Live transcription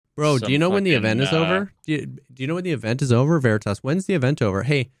Bro, do some you know when the fucking, event is over? Do you know when the event is over, Veritas? When's the event over?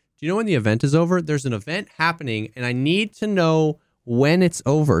 Hey, do you know when the event is over? There's an event happening, and I need to know when it's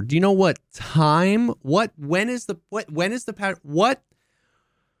over. Do you know what time? When is the what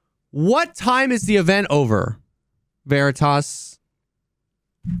time is the event over? Veritas.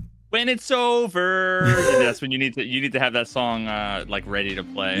 when it's over. And that's when you need to have that song like ready to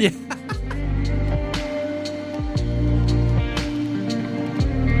play. Yeah.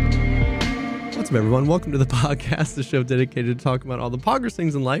 What's up, everyone? Welcome to the podcast, the show dedicated to talking about all the poggers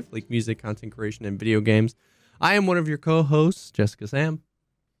things in life, like music, content creation, and video games. I am one of your co-hosts, Jessica Sam.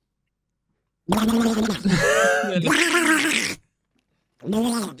 And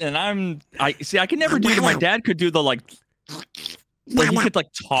I can never do that. My dad could do the like where he could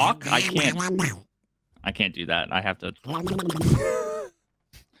like talk. I can't do that. I have to.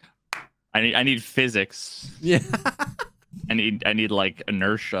 I need physics. Yeah. I need like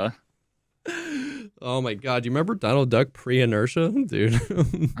inertia. Oh my god, do you remember Donald Duck pre-inertia, dude?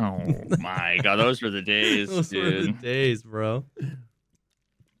 Oh my god, those were the days, those dude. were the days, bro.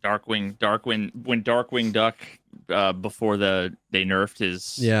 Darkwing Duck before they nerfed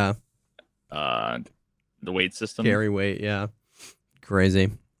his the weight system. Carry weight, yeah. Crazy.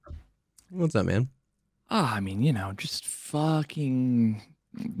 What's up, man? I mean, just fucking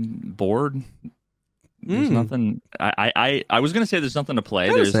bored. There's nothing. I was gonna say there's nothing to play.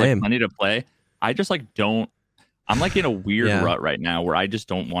 There's like plenty to play. I just like don't. I'm like in a weird rut right now where I just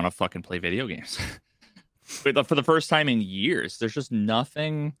don't want to fucking play video games. For the first time in years, there's just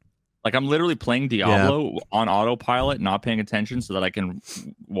nothing. Like I'm literally playing Diablo on autopilot, not paying attention, so that I can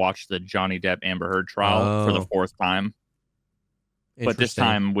watch the Johnny Depp Amber Heard trial for the fourth time. But this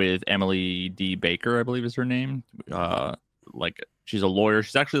time with Emily D. Baker, I believe is her name. Like she's a lawyer.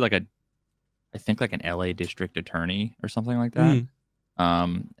 She's actually like I think like an LA district attorney or something like that.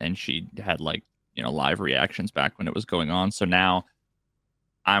 And she had like, live reactions back when it was going on. So now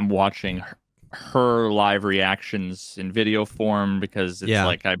I'm watching her live reactions in video form because it's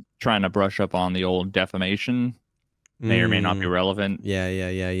like I'm trying to brush up on the old defamation. May or may not be relevant. Yeah.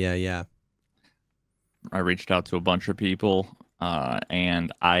 I reached out to a bunch of people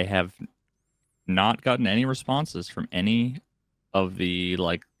and I have not gotten any responses from any of the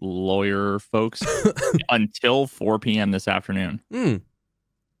like lawyer folks until 4 p.m. this afternoon.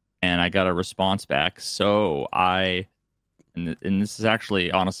 And I got a response back. So and this is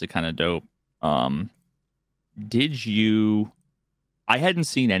actually honestly kind of dope. I hadn't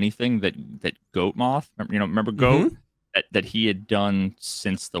seen anything that Goat Moth, remember Goat that he had done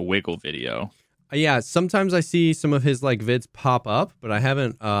since the Wiggle video. Yeah, sometimes I see some of his like vids pop up, but I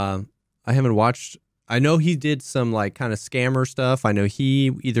haven't watched. I know he did some like kind of scammer stuff. I know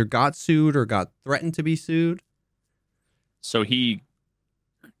he either got sued or got threatened to be sued. So I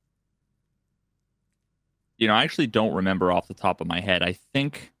actually don't remember off the top of my head. I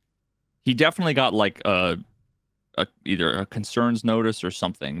think he definitely got like either a concerns notice or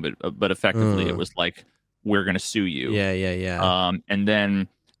something, but effectively it was like, we're going to sue you. Yeah. And then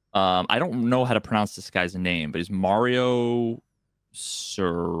I don't know how to pronounce this guy's name, but he's Mario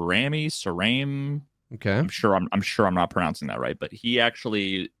Sarame. Okay. I'm sure I'm not pronouncing that right, but he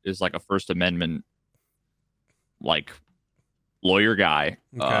actually is like a First Amendment like lawyer guy.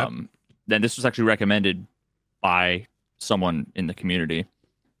 Okay. Then this was actually recommended by someone in the community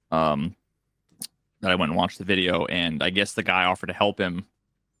that I went and watched the video, and I guess the guy offered to help him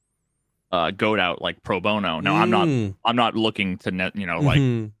goat out like pro bono. Now I'm not looking to like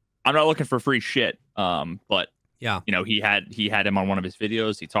I'm not looking for free shit. But yeah, he had him on one of his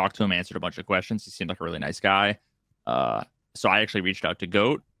videos. He talked to him, answered a bunch of questions. He seemed like a really nice guy. So I actually reached out to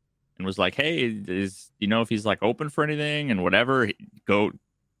Goat and was like, hey, if he's like open for anything and whatever. Goat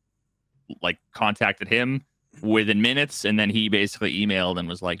like contacted him within minutes, and then he basically emailed and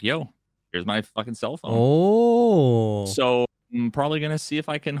was like, yo, here's my fucking cell phone. So I'm probably gonna see if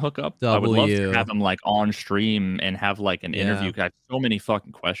I can hook up. I would love to have him like on stream and have like an interview. I have so many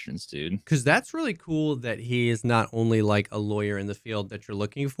fucking questions, dude. Because that's really cool that he is not only like a lawyer in the field that you're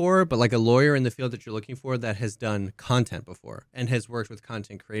looking for, but like a lawyer in the field that you're looking for that has done content before and has worked with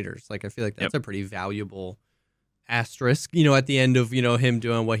content creators. Like I feel like that's a pretty valuable asterisk, at the end of him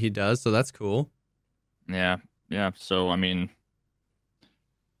doing what he does. So that's cool. Yeah. So I mean,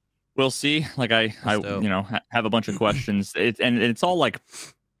 we'll see. Like I have a bunch of questions. It's all like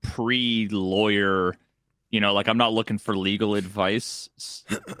pre-lawyer. Like I'm not looking for legal advice.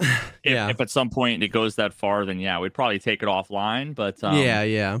 If at some point it goes that far, then we'd probably take it offline. But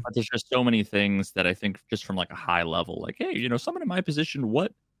But there's just so many things that I think just from like a high level, like, hey, someone in my position,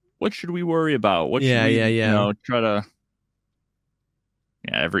 what should we worry about? What should we try to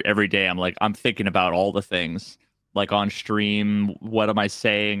Yeah, every day I'm thinking about all the things. Like on stream, what am I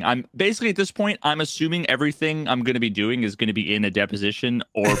saying? I'm basically at this point, I'm assuming everything I'm going to be doing is going to be in a deposition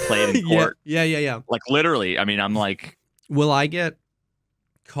or played in court. Yeah. Like literally, I mean, I'm like, will I get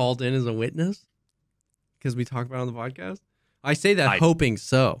called in as a witness? Because we talk about it on the podcast. I say that hoping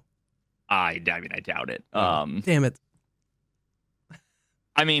so. I mean, I doubt it. Damn it.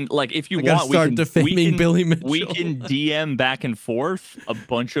 I mean, like if you want, defaming Billy Mitchell. We can DM back and forth a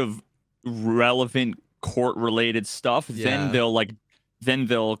bunch of relevant court-related stuff. Yeah. Then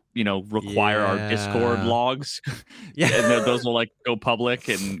they'll require our Discord logs. Yeah, and those will like go public,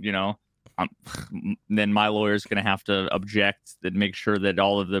 and then my lawyer's gonna have to object and make sure that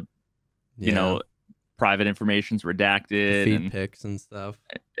all of the private information's redacted, feed pics and stuff.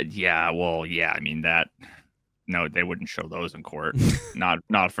 Yeah, well, yeah, I mean that. No, they wouldn't show those in court.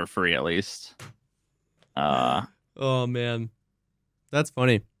 not for free, at least. Oh man, that's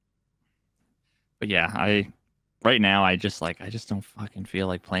funny. But yeah, right now I just don't fucking feel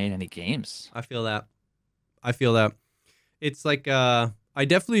like playing any games. I feel that. It's like I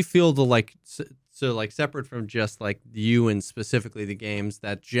definitely feel the like so like separate from just like you and specifically the games,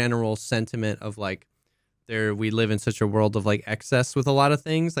 that general sentiment of like we live in such a world of like excess with a lot of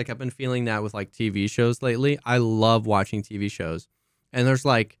things. Like I've been feeling that with like TV shows lately. I love watching TV shows, and there's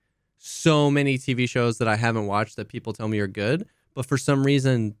like so many TV shows that I haven't watched that people tell me are good, but for some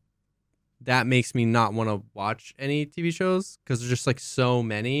reason that makes me not want to watch any TV shows because there's just like so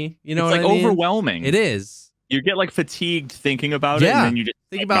many. You know, it's what like I mean? Overwhelming. It is. You get like fatigued thinking about it, and then you just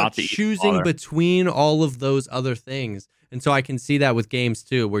think about choosing between all of those other things. And so I can see that with games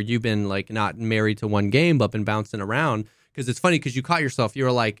too, where you've been like not married to one game, but been bouncing around. Because it's funny because you caught yourself. You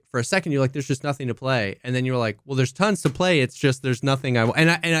were like, for a second, you're like, there's just nothing to play. And then you were like, well, there's tons to play. It's just there's nothing. And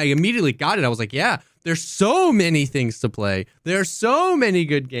I immediately got it. I was like, yeah, there's so many things to play. There's so many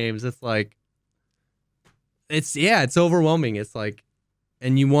good games. It's like, it's overwhelming. It's like,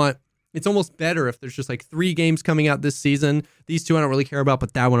 and it's almost better if there's just like 3 games coming out this season. These 2 I don't really care about,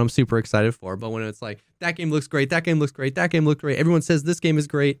 but that one I'm super excited for. But when it's like, that game looks great, that game looks great, that game looked great, everyone says this game is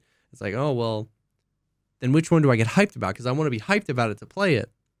great, it's like, oh, well, then which one do I get hyped about? Because I want to be hyped about it to play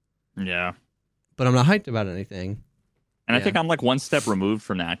it. Yeah. But I'm not hyped about anything. And I think I'm like one step removed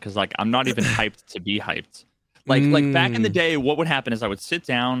from that because like I'm not even hyped to be hyped. Like back in the day, what would happen is I would sit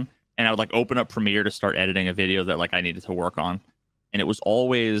down and I would like open up Premiere to start editing a video that like I needed to work on. And it was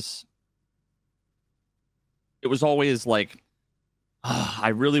always like, I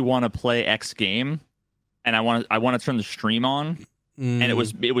really want to play X game, and I want to turn the stream on, and it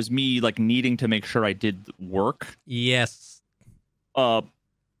was me like needing to make sure I did work. Yes.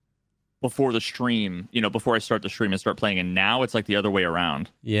 Before the stream, before I start the stream and start playing, and now it's like the other way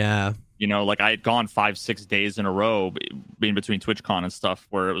around. Yeah. Like I had gone 5-6 days in a row in between TwitchCon and stuff,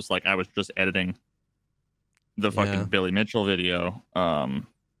 where it was like I was just editing the fucking Billy Mitchell video, and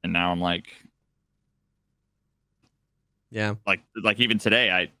now I'm like. Yeah, like even today,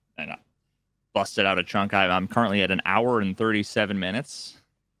 I busted out a chunk. I'm currently at 1 hour and 37 minutes.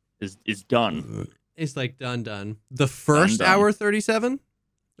 Is done. It's like done. The first done. Hour 37.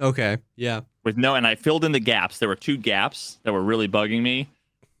 Okay, yeah. And I filled in the gaps. There were 2 gaps that were really bugging me.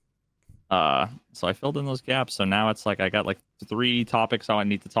 So I filled in those gaps. So now it's like I got like 3 topics I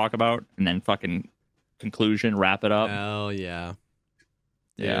need to talk about, and then fucking conclusion, wrap it up. Oh yeah.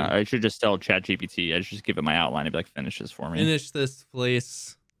 Dude. Yeah, I should just tell ChatGPT. I should just give it my outline and be like, finish this for me. Finish this,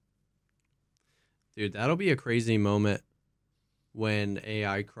 please. Dude, that'll be a crazy moment when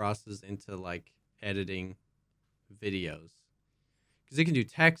AI crosses into like editing videos. Because it can do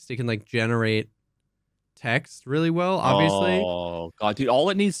text. It can like generate text really well, obviously. Oh, God, dude. All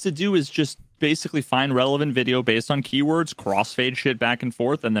it needs to do is just basically find relevant video based on keywords, crossfade shit back and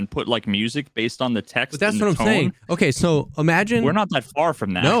forth, and then put like music based on the text. But that's and what the I'm tone. saying. Okay, so imagine we're not that far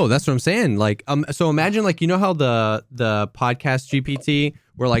from that. No, that's what I'm saying. Like, so imagine like how the podcast GPT,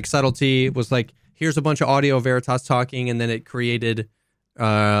 where like Subtlety was like, here's a bunch of audio of Veritas talking, and then it created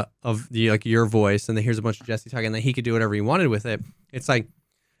of the like your voice, and then here's a bunch of Jesse talking, and then he could do whatever he wanted with it. It's like,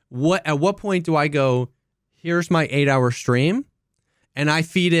 at what point do I go, here's my 8-hour stream, and I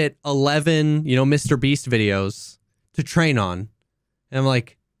feed it 11, Mr. Beast videos to train on. And I'm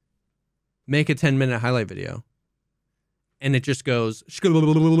like, make a 10-minute highlight video. And it just goes,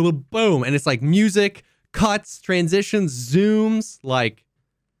 boom. And it's like music, cuts, transitions, zooms, like.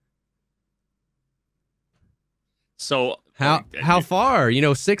 So how far?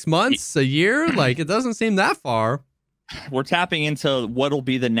 6 months, a year? Like, it doesn't seem that far. We're tapping into what'll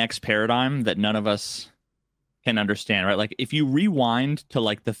be the next paradigm that none of us can understand, right? Like if you rewind to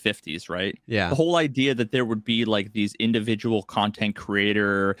like the 50s, right? Yeah. The whole idea that there would be like these individual content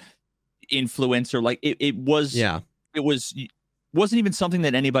creator, influencer, like it wasn't even something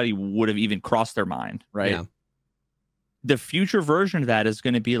that anybody would have even crossed their mind, right? Yeah. The future version of that is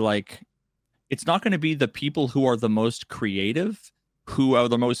going to be like, it's not going to be the people who are the most creative, who are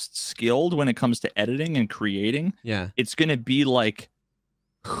the most skilled when it comes to editing and creating. Yeah. It's going to be like,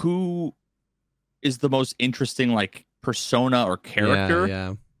 who is the most interesting like persona or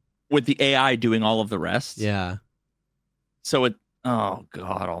character, with the AI doing all of the rest. Yeah. So oh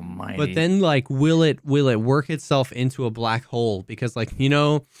God almighty. But then like, will it work itself into a black hole? Because like,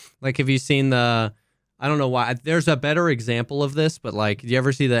 like have you seen I don't know why, there's a better example of this, but like, do you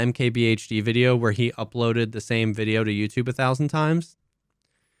ever see the MKBHD video where he uploaded the same video to YouTube 1,000 times?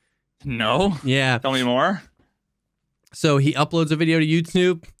 No. Yeah. Tell me more. So he uploads a video to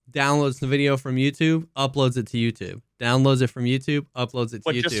YouTube, downloads the video from YouTube, uploads it to YouTube, downloads it from YouTube, uploads it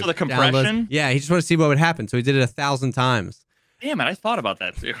to YouTube. Just for the compression? Yeah, he just wanted to see what would happen. So he did it 1,000 times. Damn it, I thought about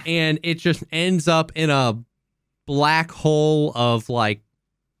that too. And it just ends up in a black hole of like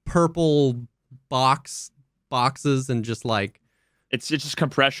purple boxes and just like... It's just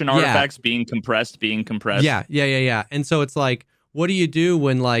compression artifacts being compressed. Yeah. And so it's like, what do you do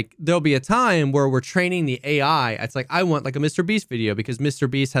when like there'll be a time where we're training the AI? It's like, I want like a Mr. Beast video because Mr.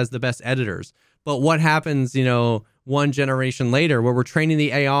 Beast has the best editors. But what happens, one generation later where we're training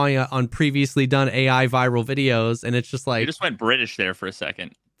the AI on previously done AI viral videos, and it's just like... You just went British there for a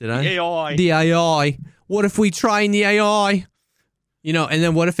second. Did I? The AI. What if we train the AI? And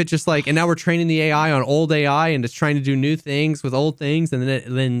then what if it just like, and now we're training the AI on old AI and it's trying to do new things with old things, and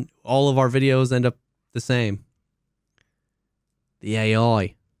then all of our videos end up the same. The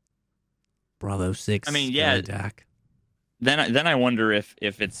AI. Bravo 6. I mean, yeah. Then I wonder if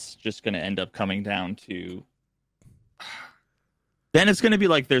it's just going to end up coming down to... Then it's going to be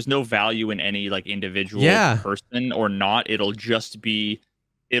like there's no value in any like individual person or not. It'll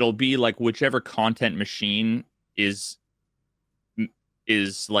be like whichever content machine is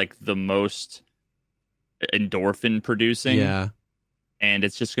like the most endorphin producing. Yeah. And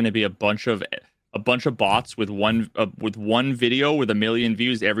it's just going to be a bunch of bots with one video with 1 million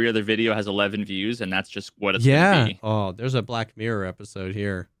views. Every other video has 11 views, and that's just what it's going to be. Oh, there's a Black Mirror episode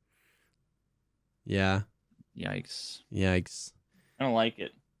here. Yeah. Yikes. I don't like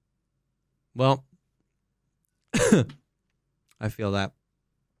it. Well, I feel that.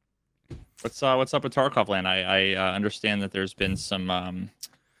 What's up with Tarkov land? I understand that there's been some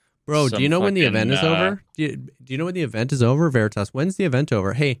Bro, do you know when the event is over? Do you know when the event is over, Veritas? When's the event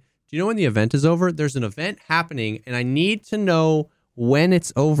over? Hey, do you know when the event is over? There's an event happening, and I need to know when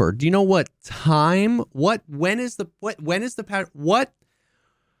it's over. Do you know what time? What time is the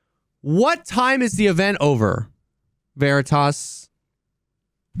event over? Veritas.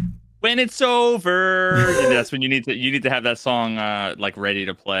 When it's over. That's when you need to have that song like ready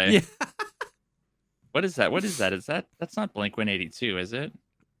to play. Yeah. What is that? That's not Blink-182, is it?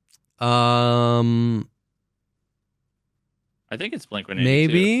 I think it's Blink-182.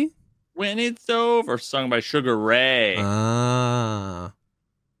 Maybe. When It's Over, sung by Sugar Ray. That's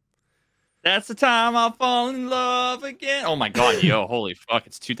the time I'll fall in love again. Oh my God, yo, holy fuck.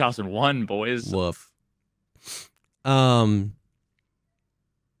 It's 2001, boys. Woof. Yeah,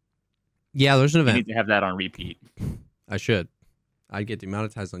 there's an event. You need to have that on repeat. I should. I'd get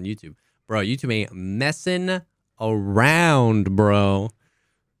demonetized on YouTube. Bro, YouTube ain't messing around, bro.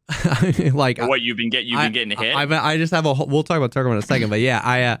 Like what you've been getting hit. I just have we'll talk about Tarkov in a second, but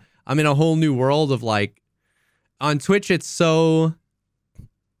yeah, I'm in a whole new world of like on Twitch. It's so,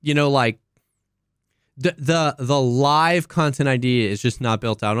 like the live content idea is just not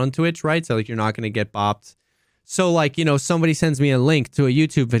built out on Twitch, right? So like you're not going to get bopped. So like, somebody sends me a link to a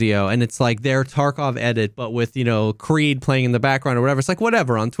YouTube video and it's like their Tarkov edit, but with, Creed playing in the background or whatever. It's like,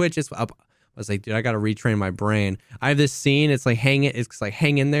 whatever. On Twitch, it's up. I was like, dude, I got to retrain my brain. I have this scene. It's like hang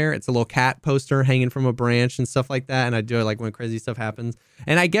in there. It's a little cat poster hanging from a branch and stuff like that. And I do it like when crazy stuff happens.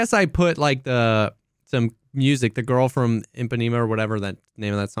 And I guess I put like some music, the girl from Ipanema or whatever that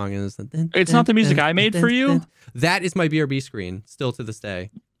name of that song is. It's not the music I made for you. That is my BRB screen still to this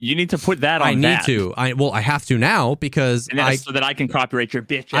day. You need to put that on. I need to. I have to now because so that I can copyright your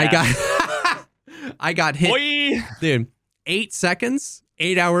bitch. I got hit. Boy. Dude, 8 seconds,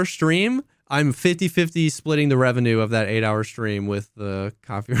 8-hour stream. I'm 50-50 splitting the revenue of that 8-hour stream with the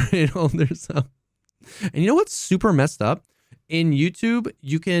copyright holders. And you know what's super messed up? In YouTube,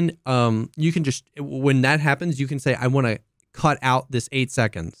 you can just, when that happens, you can say, I want to cut out this 8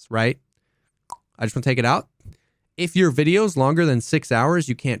 seconds, right? I just want to take it out. If your video is longer than 6 hours,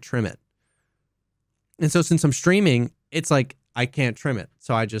 you can't trim it. And so since I'm streaming, it's like I can't trim it.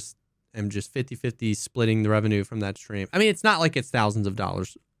 So I just am just 50-50 splitting the revenue from that stream. I mean, it's not like it's thousands of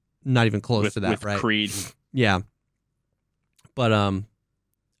dollars, not even close to that, with right? Creed. Yeah. But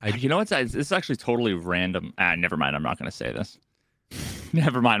you know what's it's actually totally random. Never mind. I'm not going to say this.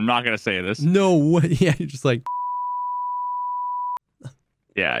 Never mind. I'm not going to say this. No way. Yeah, you're just like.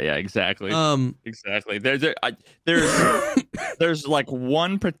 Yeah, exactly. Exactly. There's like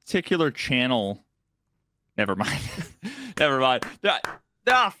one particular channel. Never mind. Never mind.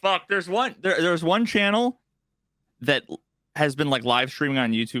 Fuck. There's one channel that has been like live streaming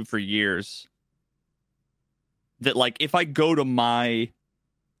on YouTube for years. That like if I go to my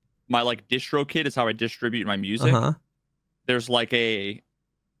like DistroKid is how I distribute my music. There's like a thing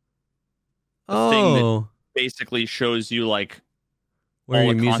that basically shows you like where all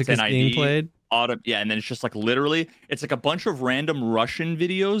your the music is content being ID, played. And then it's just like literally, it's like a bunch of random Russian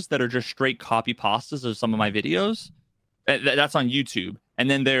videos that are just straight copy pastas of some of my videos. That's on YouTube. And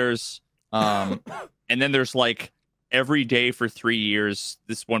then there's like every day for 3 years,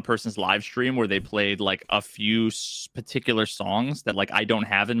 this one person's live stream where they played like a few particular songs that like I don't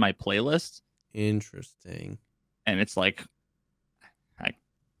have in my playlist. Interesting. And it's like,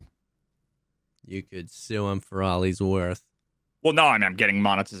 you could sue him for all he's worth. Well, no, I'm getting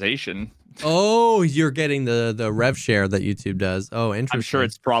monetization. Oh, you're getting the rev share that YouTube does. Oh, interesting. I'm sure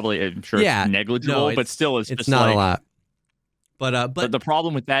it's negligible, but still, it's just not like, a lot. But the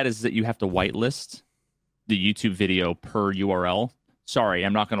problem with that is that you have to whitelist the YouTube video per URL. Sorry,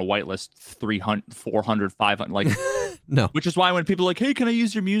 I'm not going to whitelist 300, 400, 500. Like, no. Which is why when people are like, hey, can I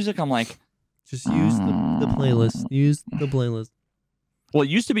use your music? I'm like, just use the playlist. Use the playlist. Well, it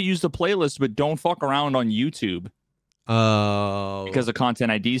used to be use the playlist, but don't fuck around on YouTube. Oh. Because of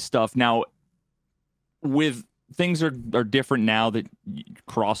content ID stuff. Now, with things are different now that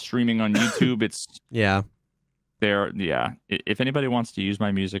cross streaming on YouTube, it's if anybody wants to use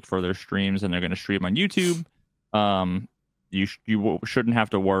my music for their streams and they're going to stream on YouTube, you shouldn't have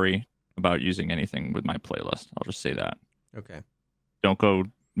to worry about using anything with my playlist. I'll just say that. Okay. Don't go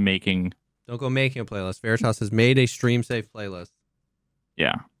making a playlist. Veritas has made a stream safe playlist.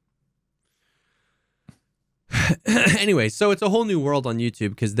 Yeah. Anyway, so it's a whole new world on YouTube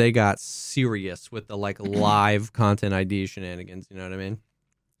because they got serious with the like live content ID shenanigans. You know what I mean?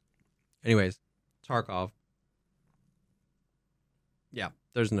 Anyways, Tarkov. Yeah,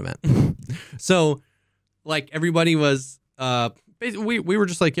 there's an event. So, like everybody was, basically, we were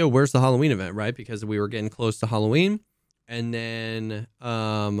just like, yo, where's the Halloween event, right? Because we were getting close to Halloween, and then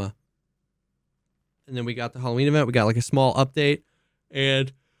we got the Halloween event. We got like a small update,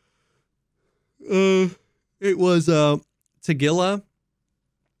 and it was Tagilla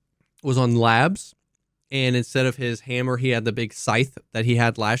was on labs, and instead of his hammer, he had the big scythe that he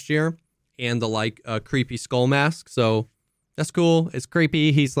had last year, and the like creepy skull mask. So that's cool. It's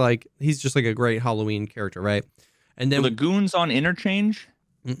creepy. He's just like a great Halloween character, right? And then were the goons on interchange.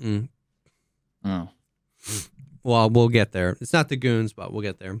 Oh, well, we'll get there. It's not the goons, but we'll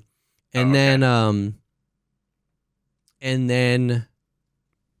get there. And then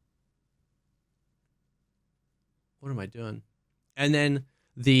what am I doing? And then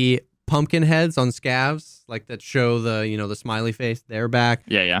the pumpkin heads on scavs, like that show the smiley face, they're back.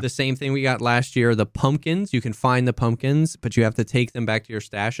 Yeah. The same thing we got last year. The pumpkins, you can find the pumpkins, but you have to take them back to your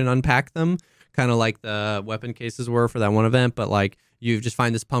stash and unpack them, kind of like the weapon cases were for that one event. But like you just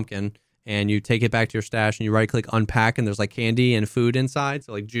find this pumpkin and you take it back to your stash and you right click unpack, and there's like candy and food inside,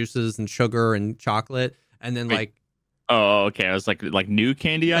 so like juices and sugar and chocolate, and then like. Oh, okay. I was like new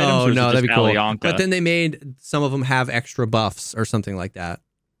candy items. Oh, no, that'd be cool. Alianka? But then they made some of them have extra buffs or something like that.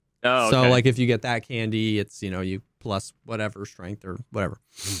 Oh, okay. So like if you get that candy, it's you plus whatever strength or whatever.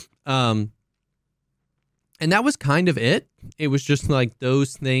 And that was kind of it. It was just like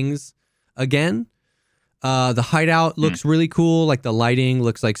those things again. The hideout looks really cool. Like the lighting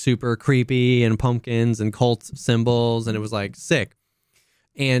looks like super creepy and pumpkins and cult symbols, and it was like sick.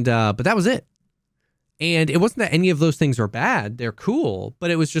 And but that was it. And it wasn't that any of those things are bad. They're cool. But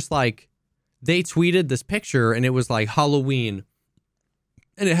it was just like they tweeted this picture and it was like Halloween.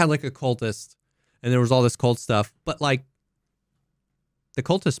 And it had like a cultist. And there was all this cult stuff. But like the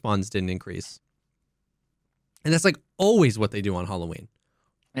cultist spawns didn't increase. And that's like always what they do on Halloween.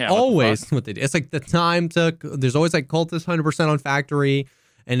 Yeah, always what they do. It's like the time took. There's always like cultist 100% on factory.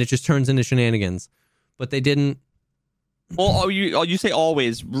 And it just turns into shenanigans. But they didn't. Well, you say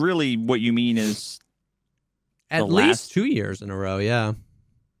always. Really what you mean is. At least 2 years in a row, yeah.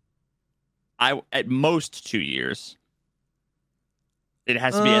 At most 2 years. It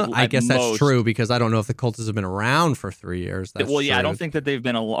has to be I guess that's true because I don't know if the cultists have been around for 3 years. That's well, yeah, true. I don't think that they've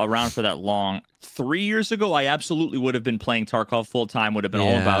been around for that long. 3 years ago, I absolutely would have been playing Tarkov full time, would have been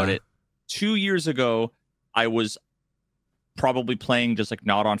all about it. 2 years ago, I was probably playing just like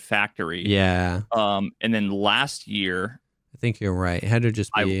not on Factory. Yeah. And then last year, I think you're right. It had to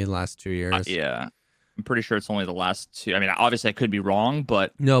just be last 2 years. Yeah. I'm pretty sure it's only the last 2. I mean, obviously I could be wrong,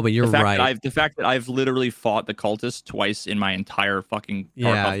 but no, but you're right. The fact that I've literally fought the cultists twice in my entire fucking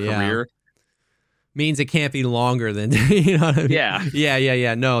Tarkov career means it can't be longer than you know what I mean?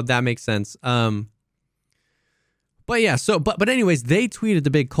 Yeah. No, that makes sense. But yeah, so but anyways, they tweeted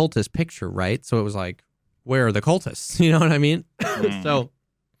the big cultist picture, right? So it was like, where are the cultists? You know what I mean? So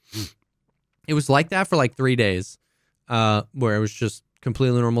it was like that for like 3 days, where it was just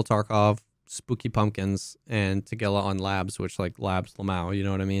completely normal Tarkov, spooky pumpkins, and Tagilla on labs, which like labs Lamau, you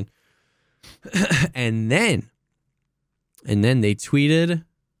know what I mean? and then they tweeted.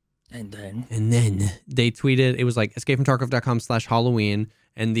 And then they tweeted, it was like escapefromtarkov.com/Halloween,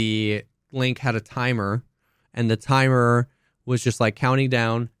 and the link had a timer, and the timer was just like counting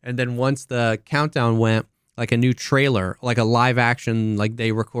down, and then once the countdown went, like a new trailer, like a live action, like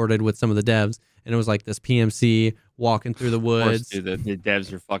they recorded with some of the devs, and it was like this PMC walking through the woods. Of course, dude, the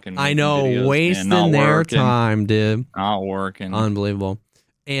devs are fucking I know, videos, wasting their time, dude. Not working. Unbelievable.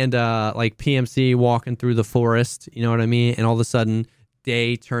 And like PMC walking through the forest, you know what I mean? And all of a sudden,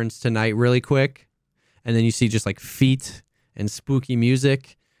 day turns to night really quick, and then you see just like feet and spooky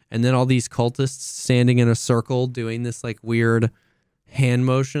music, and then all these cultists standing in a circle doing this like weird hand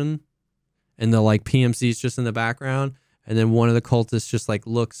motion, and the like PMC's just in the background, and then one of the cultists just like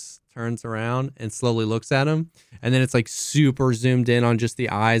turns around and slowly looks at him, and then it's like super zoomed in on just the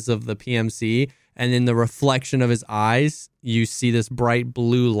eyes of the PMC, and in the reflection of his eyes you see this bright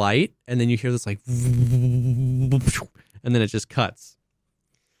blue light, and then you hear this like and then it just cuts.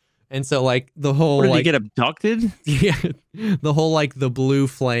 And so like the whole what, did he get abducted? Yeah, the whole like the blue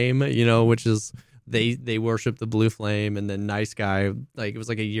flame, you know, which is they worship the blue flame, and then Nice Guy, like it was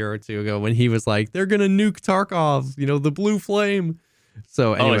like a year or two ago when he was like, they're gonna nuke Tarkov, you know, the blue flame.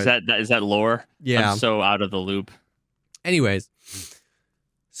 So anyway, is that lore? Yeah, I'm so out of the loop. Anyways,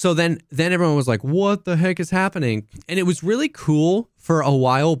 so then everyone was like, what the heck is happening? And it was really cool for a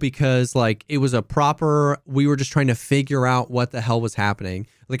while because like it was we were just trying to figure out what the hell was happening.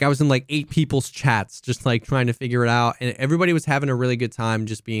 Like I was in like 8 people's chats just like trying to figure it out, and everybody was having a really good time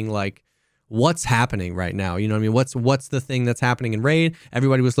just being like, what's happening right now? You know what I mean? What's the thing that's happening in Raid?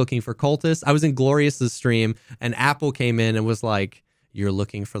 Everybody was looking for cultists. I was in Glorious's stream, and Apple came in and was like, you're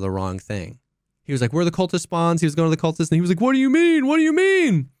looking for the wrong thing. He was like, where are the cultist spawns? He was going to the cultists, and he was like, what do you mean? What do you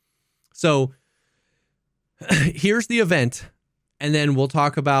mean? So here's the event, and then we'll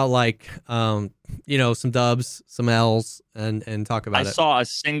talk about like, you know, some dubs, some L's, and talk about it. I saw a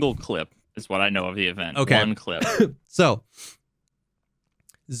single clip is what I know of the event. Okay. One clip. So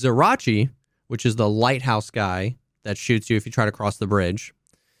Zerachi, which is the lighthouse guy that shoots you if you try to cross the bridge.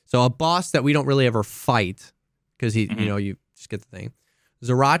 So a boss that we don't really ever fight because he, you know, you just get the thing.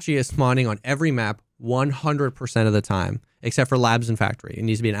 Zerachi is spawning on every map 100% of the time, except for labs and factory. It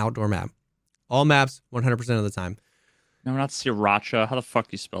needs to be an outdoor map. All maps, 100% of the time. No, not Sriracha. How the fuck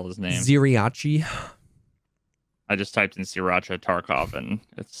do you spell his name? Zeriachi. I just typed in Sriracha Tarkov, and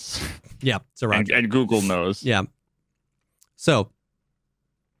it's... Yeah, Zerachi. And Google knows. Yeah. So,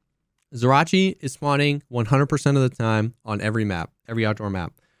 Zerachi is spawning 100% of the time on every map, every outdoor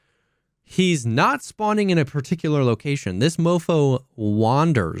map. He's not spawning in a particular location. This mofo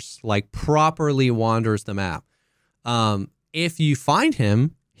wanders, like properly wanders the map. If you find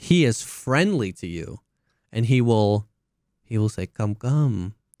him, he is friendly to you, and he will say, come,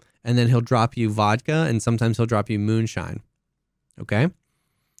 come. And then he'll drop you vodka, and sometimes he'll drop you moonshine. Okay?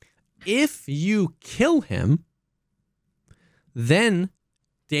 If you kill him, then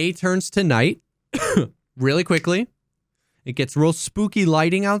day turns to night really quickly. It gets real spooky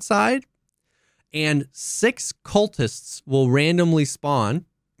lighting outside, and 6 cultists will randomly spawn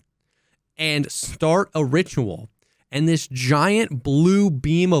and start a ritual. And this giant blue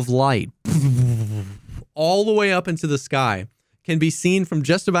beam of light all the way up into the sky can be seen from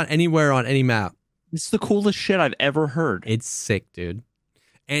just about anywhere on any map. It's the coolest shit I've ever heard. It's sick, dude.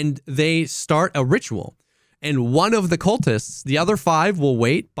 And they start a ritual. And one of the cultists, the other 5 will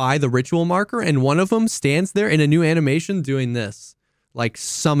wait by the ritual marker, and one of them stands there in a new animation doing this, like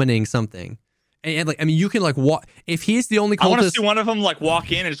summoning something. And like, I mean, you can like walk. If he's the only cultist, I want to see one of them like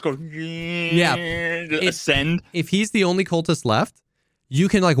walk in and just go, ascend. If he's the only cultist left, you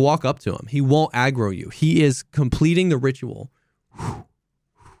can like walk up to him. He won't aggro you. He is completing the ritual.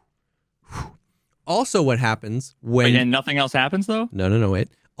 Also, what happens when... Wait, and nothing else happens, though? No, wait.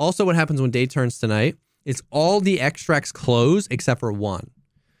 Also, what happens when day turns to night is all the extracts close except for one.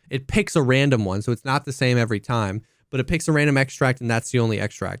 It picks a random one, so it's not the same every time, but it picks a random extract, and that's the only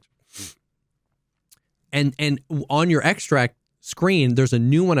extract. And on your extract screen, there's a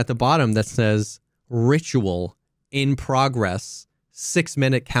new one at the bottom that says Ritual in Progress,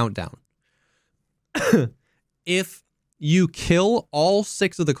 6-minute countdown. If you kill all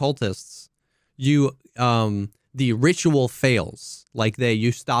 6 of the cultists, you the ritual fails. Like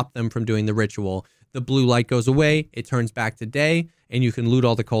you stop them from doing the ritual. The blue light goes away, it turns back to day, and you can loot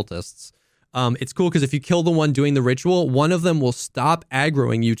all the cultists. It's cool because if you kill the one doing the ritual, one of them will stop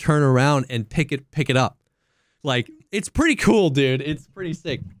aggroing you, turn around, and pick it up. Like, it's pretty cool, dude. It's pretty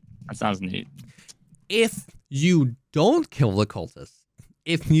sick. That sounds neat. If you don't kill the cultists,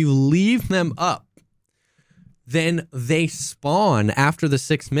 if you leave them up, then they spawn after the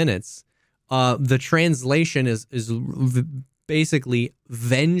 6 minutes. The translation is basically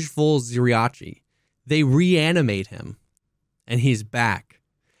vengeful Ziriachi. They reanimate him, and he's back,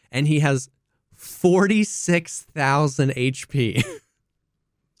 and he has 46,000 HP.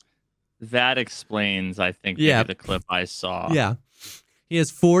 That explains, I think, maybe the clip I saw. Yeah. He has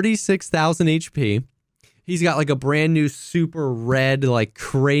 46,000 HP. He's got like a brand new super red, like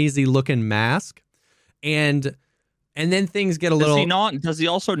crazy looking mask. And then things get a little... Does he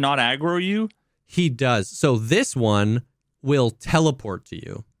also not aggro you? He does. So this one will teleport to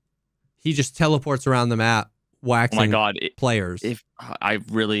you. He just teleports around the map, waxing players. If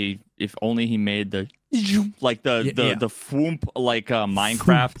only he made the fwoomp like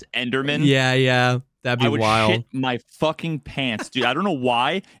Minecraft Enderman. Yeah, that'd be wild. I would shit my fucking pants, dude. I don't know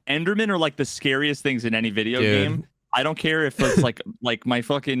why. Endermen are like the scariest things in any video game. I don't care if it's like my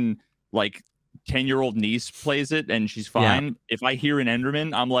fucking 10-year-old niece plays it and she's fine. Yeah. If I hear an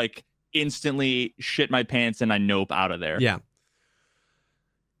Enderman, I'm like instantly shit my pants and I nope out of there. Yeah.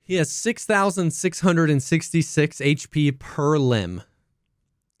 He has 6,666 HP per limb.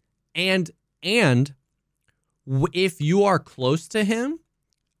 And if you are close to him,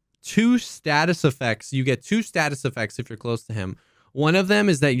 you get 2 status effects if you're close to him. One of them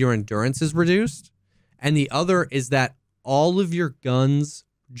is that your endurance is reduced, and the other is that all of your guns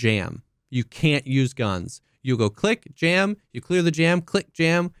jam. You can't use guns. You go click, jam, you clear the jam, click,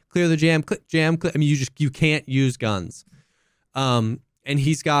 jam, clear the jam, click, jam, click. I mean, you can't use guns. And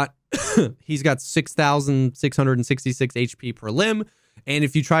he's got 6,666 HP per limb. And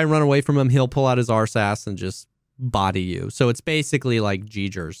if you try and run away from him, he'll pull out his arse ass and just body you. So it's basically like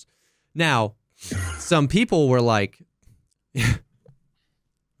Jeegers. Now, some people were like,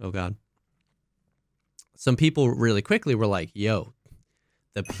 oh God. Some people really quickly were like, yo,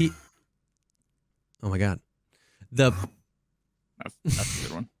 oh my God. That's a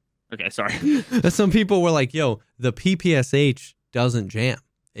good one. Okay, sorry. Some people were like, yo, the PPSH doesn't jam.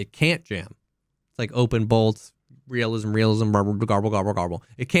 It can't jam. It's like open bolts, realism, garble.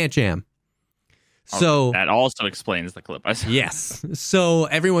 It can't jam. So that also explains the clip I saw. Yes. So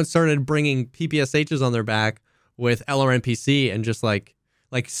everyone started bringing PPSHs on their back with LRNPC, and just like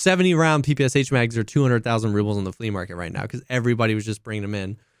 70 round PPSH mags are 200,000 rubles on the flea market right now because everybody was just bringing them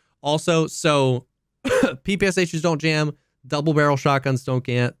in. Also, so PPSHs don't jam. Double barrel shotguns don't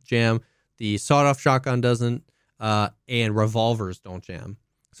jam. The sawed-off shotgun doesn't, and revolvers don't jam.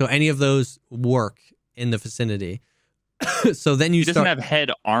 So any of those work in the vicinity. So then he doesn't have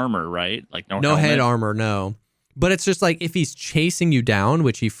head armor, right? Like no head armor, no. But it's just like if he's chasing you down,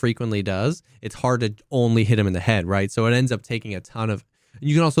 which he frequently does, it's hard to only hit him in the head, right? So it ends up taking a ton of.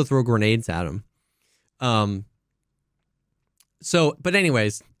 You can also throw grenades at him. But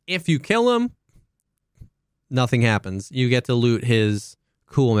anyways, if you kill him, nothing happens. You get to loot his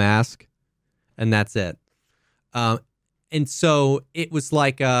cool mask, and that's it. And so it was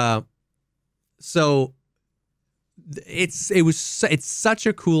like it's such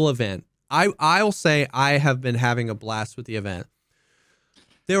a cool event. I'll say I have been having a blast with the event.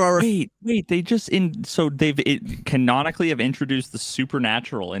 There are wait, they canonically have introduced the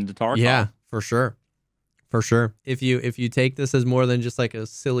supernatural into Tarkov. Yeah, for sure. If you take this as more than just like a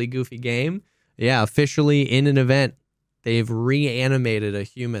silly goofy game, yeah, officially in an event, they've reanimated a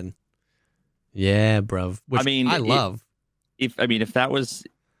human. Yeah, bruv. Which I love. If that was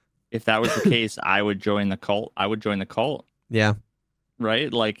the case, I would join the cult. Yeah.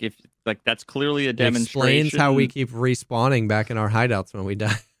 Right? That's clearly a demonstration. Explains how we keep respawning back in our hideouts when we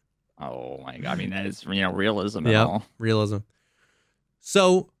die. Oh my God. I mean, that is, realism and all. Realism.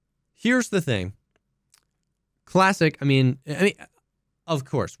 So here's the thing. Classic. I mean, of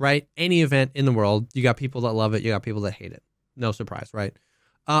course, right? Any event in the world, you got people that love it. You got people that hate it. No surprise, right?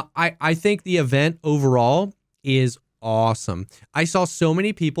 I think the event overall is awesome. I saw so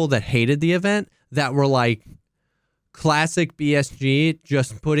many people that hated the event that were like, classic BSG,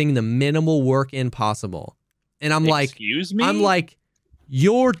 just putting the minimal work in possible. And I'm like, excuse me? I'm like,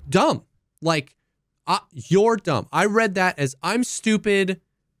 you're dumb. Like, you're dumb. I read that as, I'm stupid.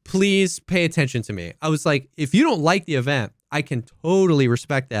 Please pay attention to me. I was like, if you don't like the event, I can totally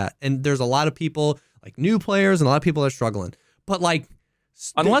respect that. And there's a lot of people, like new players and a lot of people that are struggling. But like,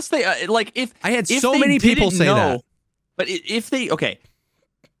 unless they, if I had so many people say that. But if they, okay.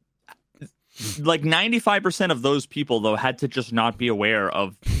 Like 95% of those people though had to just not be aware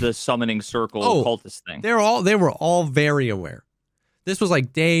of the summoning circle cultist thing. They were all very aware. This was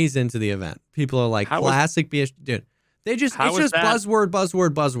like days into the event. People are like, classic BSG, dude. It's just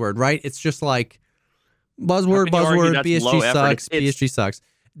buzzword, right? It's just like buzzword, BSG sucks, BSG sucks.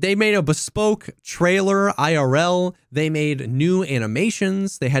 They made a bespoke trailer, IRL. They made new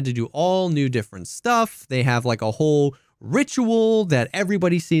animations. They had to do all new different stuff. They have like a whole ritual that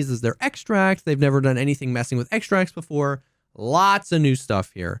everybody sees as their extract. They've never done anything messing with extracts before. Lots of new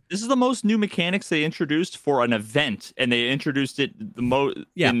stuff here. This is the most new mechanics they introduced for an event, and they introduced it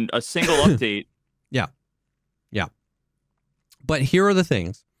in a single update. Yeah. But here are the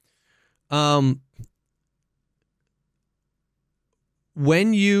things.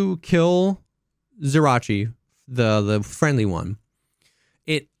 When you kill Zerachi, the friendly one,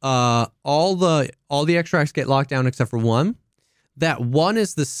 it all the extracts get locked down except for one. That one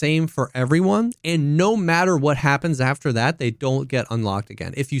is the same for everyone, and no matter what happens after that, they don't get unlocked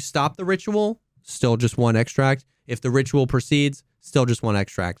again. If you stop the ritual, still just one extract. If the ritual proceeds, still just one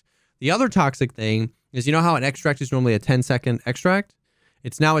extract. The other toxic thing is, you know how an extract is normally a 10-second extract?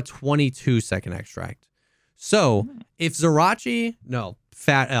 It's now a 22-second extract. So if Zerachi,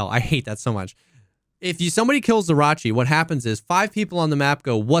 Fat L, I hate that so much. If somebody kills Zerachi, what happens is 5 people on the map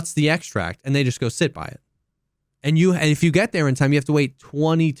go, what's the extract? And they just go sit by it. And if you get there in time, you have to wait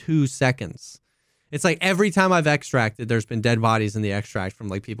 22 seconds. It's like every time I've extracted, there's been dead bodies in the extract from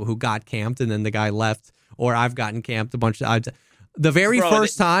like people who got camped and then the guy left, or I've gotten camped a bunch of times. The very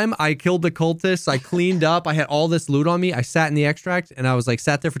first time I killed the cultists, I cleaned up, I had all this loot on me, I sat in the extract, and I was like,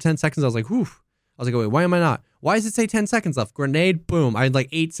 sat there for 10 seconds, I was like, whew. I was like, wait, why am I not? Why does it say 10 seconds left? Grenade, boom. I had like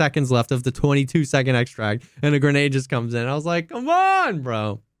 8 seconds left of the 22-second extract, and a grenade just comes in. I was like, come on,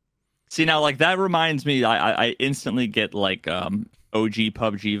 bro. See, now, like, that reminds me, I instantly get, like, OG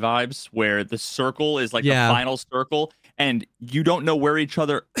PUBG vibes, where the circle is, like, the final circle, and you don't know where each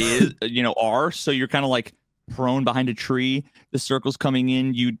other is, are, so you're kind of, like, prone behind a tree. The circle's coming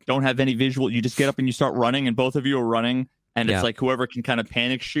in. You don't have any visual. You just get up and you start running, and both of you are running, and it's, like, whoever can kind of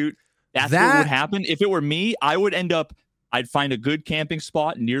panic shoot. That's what would happen. If it were me, I'd find a good camping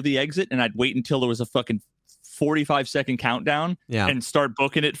spot near the exit, and I'd wait until there was a fucking 45-second countdown and start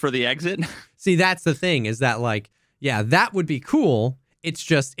booking it for the exit. See, that's the thing, is that like, that would be cool. It's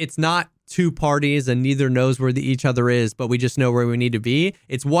just, it's not two parties and neither knows where each other is, but we just know where we need to be.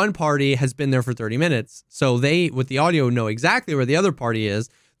 It's one party has been there for 30 minutes. So they, with the audio, know exactly where the other party is.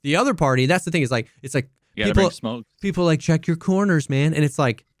 The other party, that's the thing, is like, it's like, people like, check your corners, man. And it's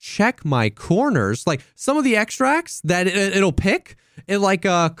like, check my corners. Like some of the extracts that it'll pick, it like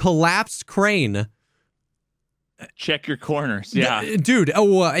a collapsed crane. Check your corners. Dude.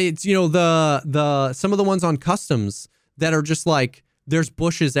 Oh, it's, the some of the ones on customs that are just like, there's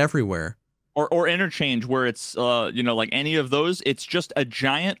bushes everywhere. Or interchange, where it's like any of those, it's just a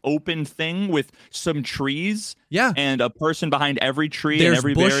giant open thing with some trees, and a person behind every tree, there's and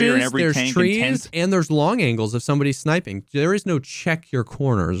every bushes, barrier and every tank trees, and tent. And there's long angles if somebody's sniping. There is no check your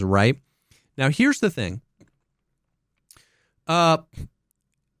corners, right? Now here's the thing.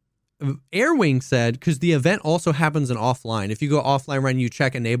 Airwing said, because the event also happens in offline. If you go offline right and you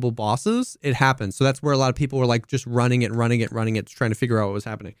check enable bosses, it happens. So that's where a lot of people were like just running it, trying to figure out what was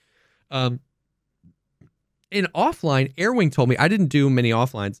happening. In offline, Airwing told me, I didn't do many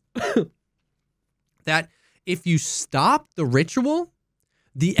offlines, that if you stop the ritual,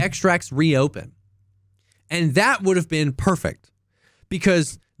 the extracts reopen. And that would have been perfect,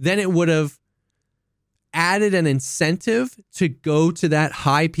 because then it would have added an incentive to go to that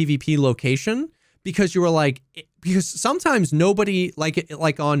high PvP location, because you were like, because sometimes nobody,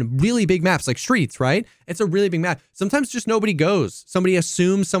 like on really big maps, like streets, right? It's a really big map. Sometimes just nobody goes. Somebody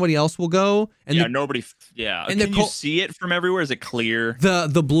assumes somebody else will go. And nobody. Yeah. And can you see it from everywhere? Is it clear?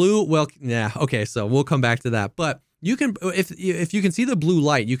 The blue, well, okay. So we'll come back to that. But you can, if you can see the blue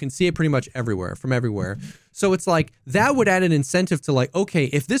light, you can see it pretty much everywhere, from everywhere. So it's like, that would add an incentive to like, okay,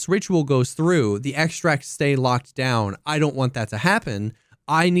 if this ritual goes through, the extracts stay locked down. I don't want that to happen.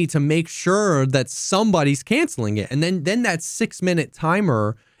 I need to make sure that somebody's canceling it. And then that 6-minute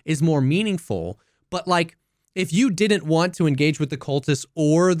timer is more meaningful. But like, if you didn't want to engage with the cultist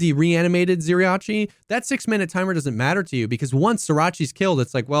or the reanimated Zirachi, that 6-minute timer doesn't matter to you, because once Zirachi's killed,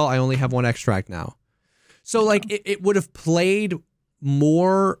 it's like, well, I only have 1 extract now. So like it would have played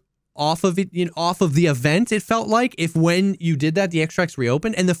more off of it, off of the event, it felt like, if when you did that, the extracts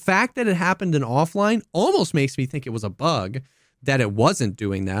reopened. And the fact that it happened in offline almost makes me think it was a bug, that it wasn't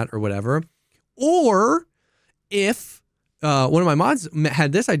doing that or whatever. Or if one of my mods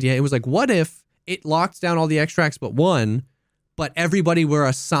had this idea, it was like, what if it locked down all the extracts but 1, but everybody were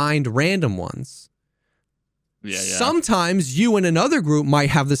assigned random ones? Yeah. Sometimes you and another group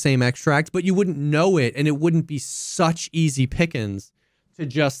might have the same extract, but you wouldn't know it, and it wouldn't be such easy pickings to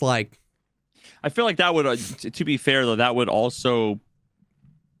just like. I feel like that would, to be fair though, that would also,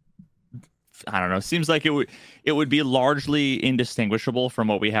 I don't know, seems like it would be largely indistinguishable from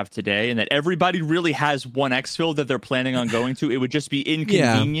what we have today, and that everybody really has one exfil that they're planning on going to. It would just be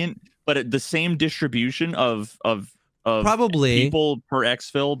inconvenient, but the same distribution of probably people per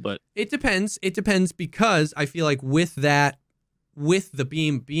exfil. But it depends. It depends, because I feel like with the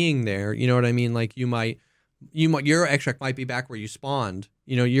beam being there, you know what I mean? Like you might your extract might be back where you spawned,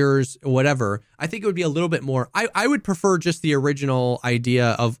 yours, whatever. I think it would be a little bit more. I would prefer just the original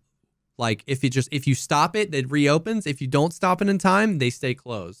idea of, like, if you stop it, it reopens. If you don't stop it in time, they stay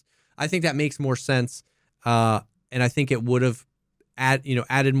closed. I think that makes more sense. And I think it would have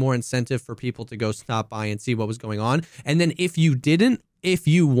added more incentive for people to go stop by and see what was going on. And then if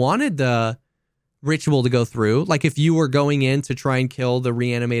you wanted the ritual to go through, like if you were going in to try and kill the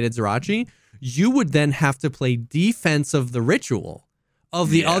reanimated Zirachi, you would then have to play defense of the ritual of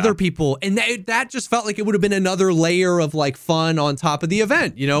the other people. And that just felt like it would have been another layer of like fun on top of the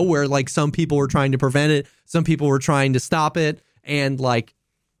event, where like some people were trying to prevent it, some people were trying to stop it. And like,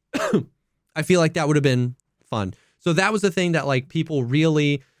 I feel like that would have been fun. So that was the thing that like people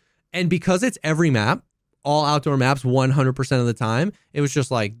really, and because it's every map, all outdoor maps, 100% of the time, it was just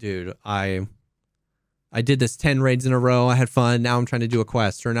like, dude, I did this 10 raids in a row. I had fun. Now I'm trying to do a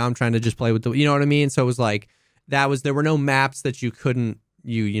quest, or now I'm trying to just play with you know what I mean? So it was like, there were no maps that you couldn't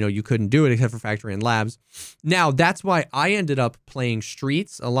do it except for factory and labs. Now that's why I ended up playing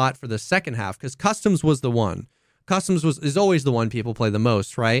streets a lot for the second half, because customs was the one. Customs is always the one people play the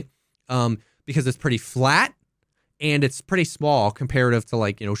most, right? Because it's pretty flat and it's pretty small comparative to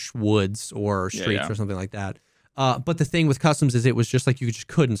like, woods or streets or something like that. But the thing with customs is it was just like you just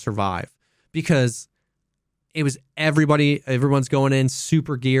couldn't survive, because it was everyone's going in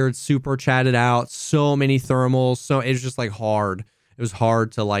super geared, super chatted out, so many thermals. So it was just like hard. It was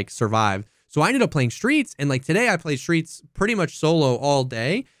hard to like survive. So I ended up playing streets, and like today I played streets pretty much solo all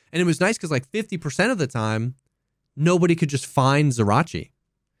day. And it was nice because like 50% of the time, nobody could just find Zirachi.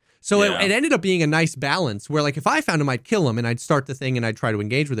 So it ended up being a nice balance where like if I found him, I'd kill him and I'd start the thing and I'd try to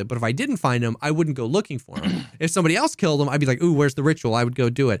engage with it. But if I didn't find him, I wouldn't go looking for him. If somebody else killed him, I'd be like, ooh, where's the ritual? I would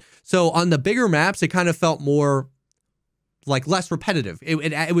go do it. So on the bigger maps, it kind of felt more like less repetitive.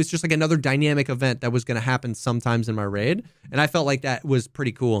 It was just like another dynamic event that was going to happen sometimes in my raid. And I felt like that was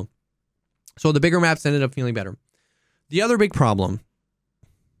pretty cool. So the bigger maps ended up feeling better. The other big problem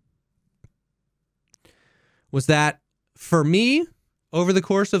was that for me, over the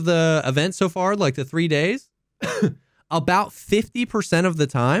course of the event so far, like the 3 days, about 50% of the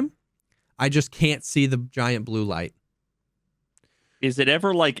time, I just can't see the giant blue light. Is it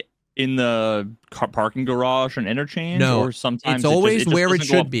ever like in the parking garage and interchange? No, or sometimes it's always where it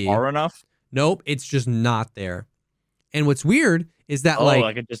should be. Far enough? Nope, it's just not there. And what's weird is that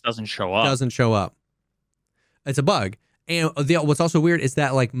like it just doesn't show up. Doesn't show up. It's a bug. And what's also weird is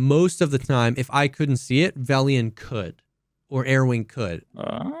that like most of the time, if I couldn't see it, Velian could. Or Airwing could.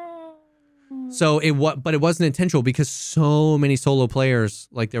 So but it wasn't intentional, because so many solo players,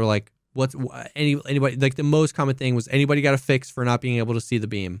 like they were like, anybody, like the most common thing was anybody got a fix for not being able to see the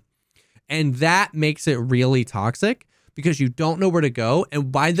beam. And that makes it really toxic, because you don't know where to go. And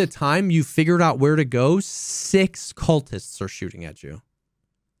by the time you figured out where to go, 6 cultists are shooting at you.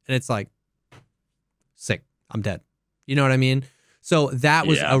 And it's like, sick, I'm dead. You know what I mean? So that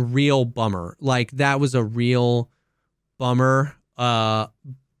was a real bummer. Like that was a real bummer about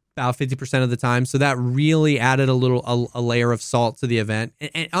 50% of the time. So that really added a layer of salt to the event,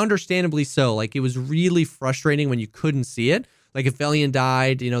 and understandably so. Like it was really frustrating when you couldn't see it. Like if Velian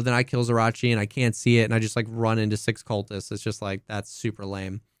died, then I kill Zirachi and I can't see it, and I just like run into 6 cultists. It's just like, that's super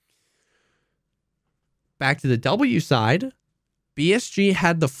lame. Back to the W side, BSG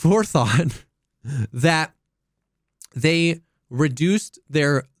had the forethought that they reduced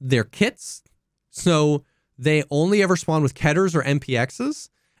their kits, so they only ever spawn with Ketters or MPXs,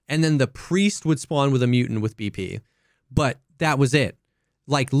 and then the priest would spawn with a mutant with BP. But that was it.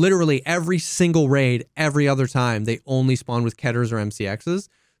 Like literally every single raid, every other time, they only spawn with Ketters or MCXs.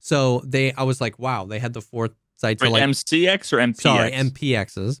 So I was like, wow, they had the foresight to like MCX or MPX? Sorry,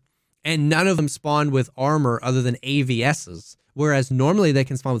 MPXs. And none of them spawned with armor other than AVSs, whereas normally they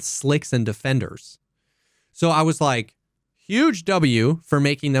can spawn with slicks and defenders. So I was like, huge W for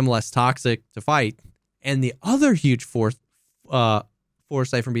making them less toxic to fight. And the other huge foresight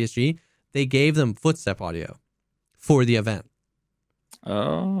from BSG, they gave them footstep audio for the event.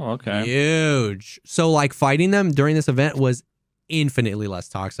 Oh, okay. Huge. So like fighting them during this event was infinitely less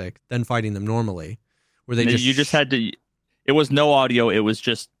toxic than fighting them normally. Where they you just had to. It was no audio. It was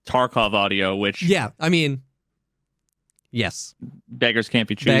just Tarkov audio, which I mean, yes, beggars can't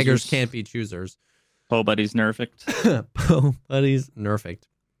be choosers. Beggars can't be choosers. Po buddies nerfed. Po buddies nerfed.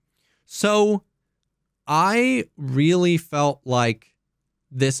 So I really felt like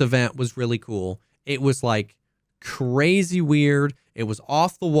this event was really cool. It was like crazy weird. It was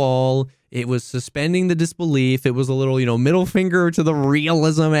off the wall. It was suspending the disbelief. It was a little, middle finger to the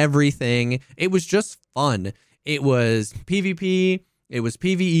realism, everything. It was just fun. It was PvP. It was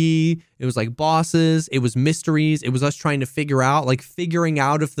PvE. It was like bosses. It was mysteries. It was us trying to figuring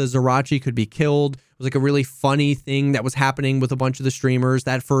out if the Zerachi could be killed. It was like a really funny thing that was happening with a bunch of the streamers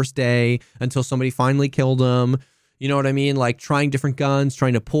that first day until somebody finally killed them. You know what I mean? Like trying different guns,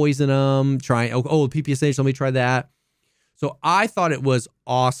 trying to poison them, PPSH, let me try that. So I thought it was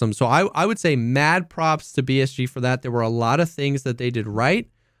awesome. So I would say mad props to BSG for that. There were a lot of things that they did right.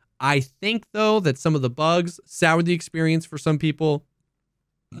 I think, though, that some of the bugs soured the experience for some people.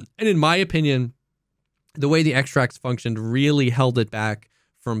 And in my opinion, the way the extracts functioned really held it back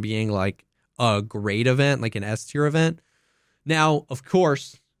from being like a great event, like an S tier event. Now, of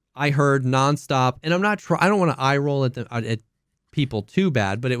course, I heard nonstop, and I don't want to eye roll at people too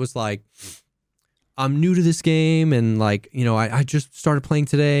bad, but it was like, I'm new to this game, and like, I just started playing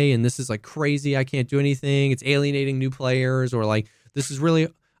today, and this is like crazy. I can't do anything. It's alienating new players, or like, this is really,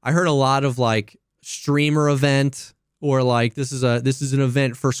 I heard a lot of like streamer event, or like, this is an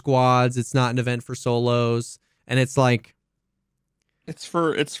event for squads. It's not an event for solos. And it's like, it's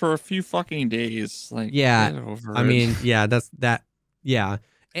for a few fucking days. Like, yeah, I mean, yeah, that's that. Yeah.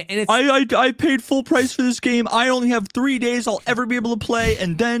 And it's, I paid full price for this game. I only have 3 days I'll ever be able to play,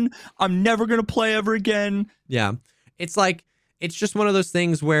 and then I'm never going to play ever again. Yeah. It's like, it's just one of those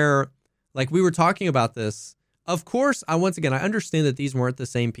things where, like, we were talking about this. Of course, I understand that these weren't the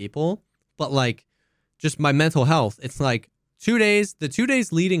same people, but like, just my mental health. It's like the 2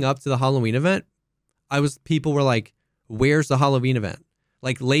 days leading up to the Halloween event, people were like, where's the Halloween event?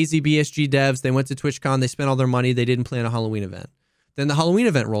 Like lazy BSG devs, they went to TwitchCon, they spent all their money, they didn't plan a Halloween event. Then the Halloween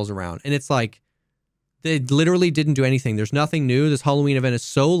event rolls around, and it's like, they literally didn't do anything. There's nothing new. This Halloween event is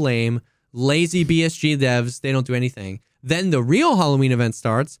so lame. Lazy BSG devs, they don't do anything. Then the real Halloween event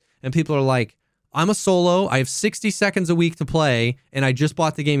starts, and people are like, I'm a solo. I have 60 seconds a week to play, and I just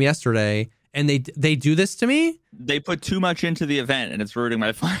bought the game yesterday, and they do this to me? They put too much into the event, and it's ruining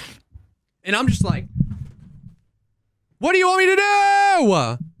my fun. And I'm just like, what do you want me to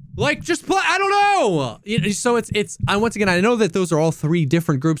do? Like, just play. I don't know. So it's. Once again, I know that those are all three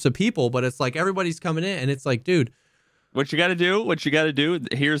different groups of people, but it's like everybody's coming in, and it's like, dude, what you got to do.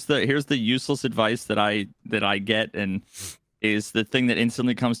 Here's the useless advice that I get, and is the thing that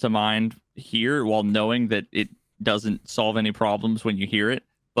instantly comes to mind here, while knowing that it doesn't solve any problems when you hear it.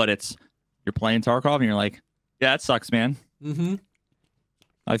 But it's, you're playing Tarkov, and you're like, yeah, that sucks, man. Mm-hmm.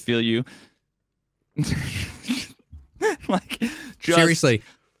 I feel you. Like, just seriously.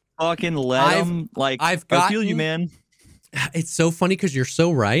 Fucking let them, like, I feel you, man. It's so funny because you're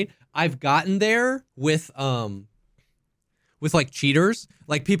so right. I've gotten there with like cheaters.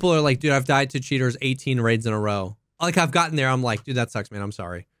 Like, people are like, dude, I've died to cheaters 18 raids in a row. Like, I've gotten there. I'm like, dude, that sucks, man. I'm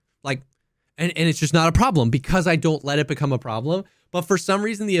sorry. Like, and it's just not a problem because I don't let it become a problem. But for some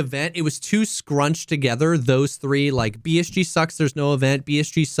reason, the event, it was too scrunched together. Those three, like, BSG sucks, there's no event.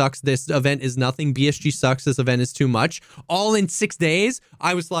 BSG sucks, this event is nothing. BSG sucks, this event is too much. All in 6 days,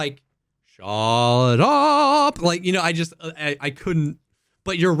 I was like, shut up. Like, I couldn't.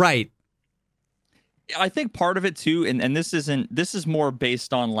 But you're right. I think part of it, too, and this is more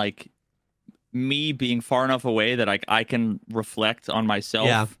based on, like, me being far enough away that I can reflect on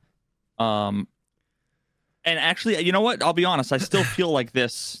myself. Yeah. And actually, you know what? I'll be honest. I still feel like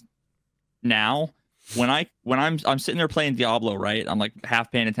this now. When I'm sitting there playing Diablo, right? I'm like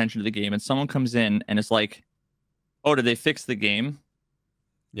half paying attention to the game, and someone comes in and it's like, "Oh, did they fix the game?"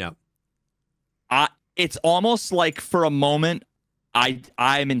 Yeah. It's almost like for a moment,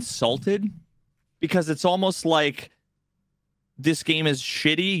 I'm insulted because it's almost like this game is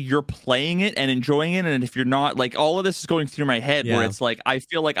shitty, you're playing it and enjoying it, and if you're not, like, all of this is going through my head where it's like I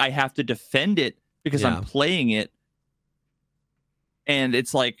feel like I have to defend it because I'm playing it, and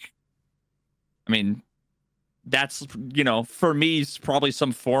it's like, I mean, that's, you know, for me, it's probably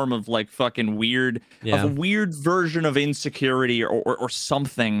some form of like fucking weird, of a weird version of insecurity or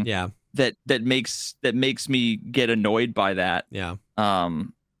something that makes me get annoyed by that.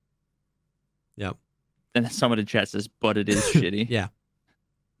 And someone in chat says, but it is shitty.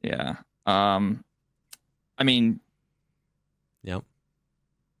 Yeah. I mean,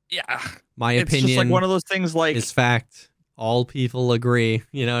 my it's opinion just like one of those things, like, is fact. All people agree.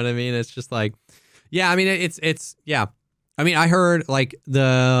 You know what I mean? It's just like, I mean, it's I mean, I heard like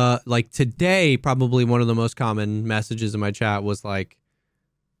today, probably one of the most common messages in my chat was like,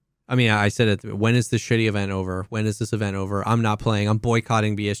 I mean, I said it, when is this shitty event over? When is this event over? I'm not playing. I'm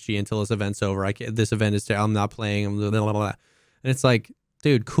boycotting BSG until this event's over. This event is I'm not playing. I'm blah, blah, blah. And it's like,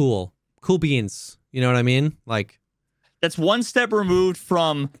 dude, cool beans. You know what I mean? Like, that's one step removed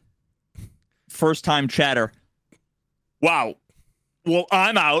from first time chatter. Wow. Well,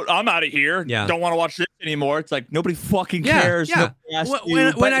 I'm out of here. Don't want to watch this anymore. It's like, nobody fucking cares. But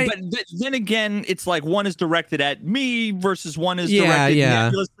then again, it's like one is directed at me versus one is directed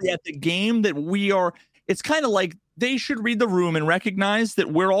nebulously at the game that we are. It's kind of like they should read the room and recognize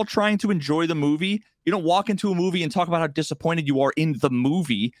that we're all trying to enjoy the movie. You don't walk into a movie and talk about how disappointed you are in the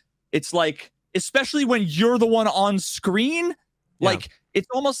movie. It's like, especially when you're the one on screen, like, it's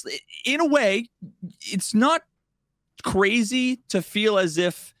almost, in a way, it's not crazy to feel as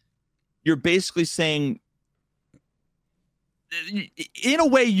if you're basically saying, in a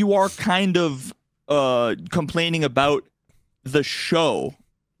way, you are kind of complaining about the show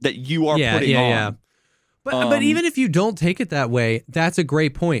that you are putting on. But even if you don't take it that way, that's a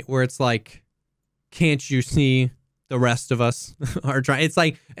great point where it's like, can't you see the rest of us are trying? It's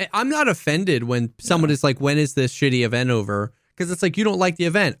like, I'm not offended when someone is like, when is this shitty event over? Because it's like, you don't like the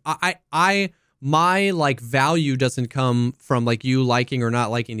event. My like value doesn't come from like you liking or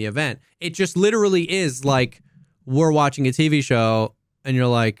not liking the event. It just literally is like, we're watching a TV show and you're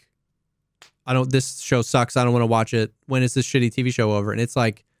like, this show sucks. I don't want to watch it. When is this shitty TV show over? And it's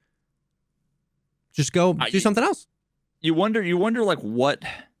like, just go do something else. You wonder like what?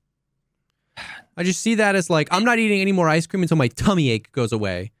 I just see that as like, I'm not eating any more ice cream until my tummy ache goes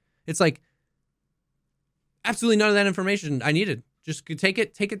away. It's like, absolutely none of that information I needed. Just take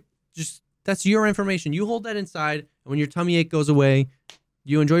it. Just, that's your information. You hold that inside, and when your tummy ache goes away,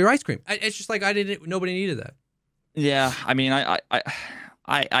 you enjoy your ice cream. It's just like, nobody needed that. Yeah, I mean,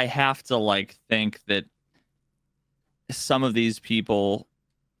 I have to like think that some of these people,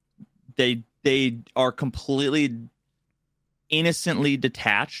 they are completely innocently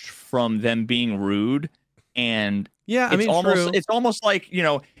detached from them being rude, and it's almost like, you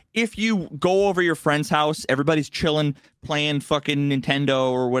know, if you go over your friend's house, everybody's chilling, playing fucking Nintendo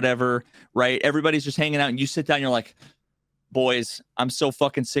or whatever, right? Everybody's just hanging out, and you sit down and you're like, boys, I'm so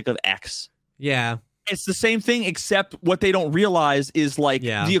fucking sick of X. Yeah. It's the same thing, except what they don't realize is like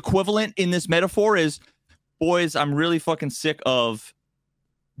the equivalent in this metaphor is, boys, I'm really fucking sick of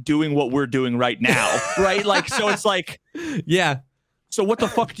doing what we're doing right now, right? Like, so it's like, so what the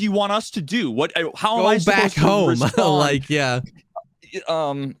fuck do you want us to do? How am I supposed to respond? Like,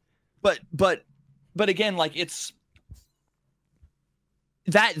 but again, like, it's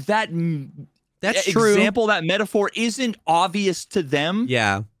that's true. Example, that metaphor isn't obvious to them.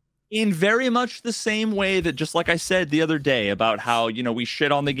 Yeah. In very much the same way that, just like I said the other day about how, you know, we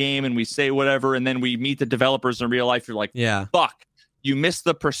shit on the game and we say whatever, and then we meet the developers in real life. You're like, fuck, you missed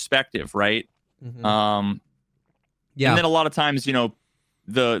the perspective, right? Mm-hmm. And then a lot of times, you know,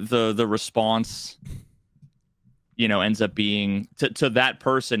 the response, you know, ends up being to that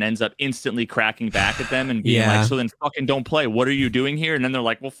person ends up instantly cracking back at them and being like, so then fucking don't play. What are you doing here? And then they're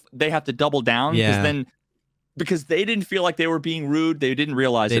like, well, they have to double down because they didn't feel like they were being rude. They didn't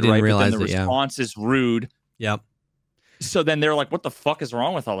realize it, right? But then the response is rude. Yep. So then they're like, what the fuck is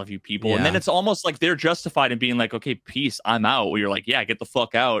wrong with all of you people? Yeah. And then it's almost like they're justified in being like, okay, peace, I'm out. Where you're like, yeah, get the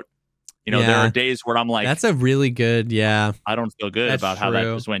fuck out. You know, there are days where I'm like, that's a really good, I don't feel good about how that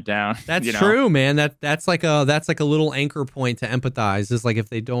just went down. That's true, man. That's like a little anchor point to empathize, is like if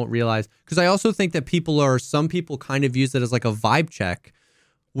they don't realize. Because I also think that some people kind of use it as like a vibe check,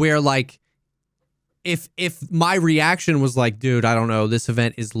 where like, if my reaction was like, dude, I don't know, this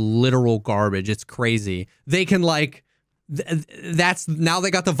event is literal garbage, it's crazy, they can like, that's, now they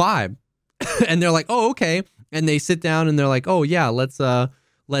got the vibe. And they're like, oh, okay. And they sit down and they're like, oh yeah, let's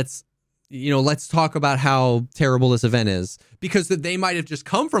let's talk about how terrible this event is, because they might have just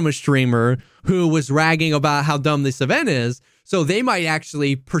come from a streamer who was ragging about how dumb this event is. So they might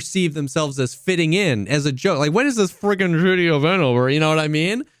actually perceive themselves as fitting in as a joke. Like, when is this friggin' shitty event over? You know what I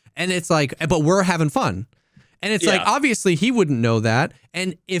mean? And it's like, but we're having fun. And it's like, obviously he wouldn't know that.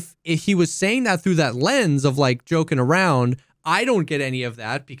 And if he was saying that through that lens of like joking around, I don't get any of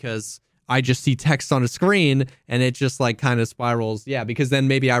that, because I just see text on a screen and it just like kind of spirals. Yeah, because then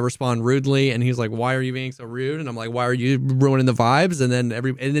maybe I respond rudely and he's like, why are you being so rude? And I'm like, why are you ruining the vibes? And then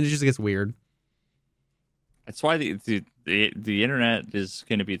it just gets weird. That's why the internet is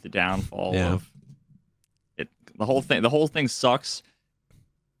going to be the downfall of it. The whole thing sucks.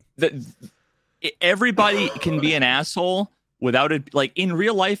 Everybody can be an asshole without it. Like, in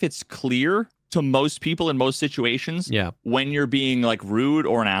real life, it's clear to most people in most situations when you're being like rude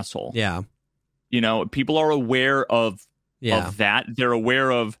or an asshole. Yeah. People are aware of that. They're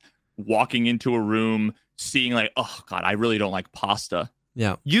aware of walking into a room, seeing like, oh God, I really don't like pasta.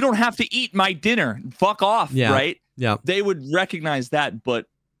 Yeah. You don't have to eat my dinner. Fuck off. Yeah. Right. Yeah. They would recognize that, but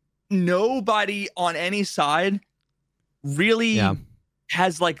nobody on any side really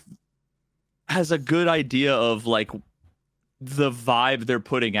has a good idea of like the vibe they're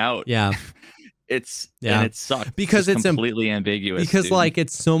putting out. Yeah. And it sucks because it's completely ambiguous. Because like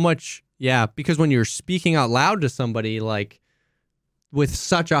it's so much, because when you're speaking out loud to somebody, like with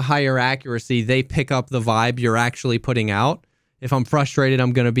such a higher accuracy, they pick up the vibe you're actually putting out. If I'm frustrated,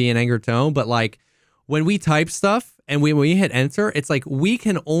 I'm going to be in anger tone. But like when we type stuff and when we hit enter, it's like we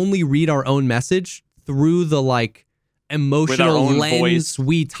can only read our own message through the like emotional lens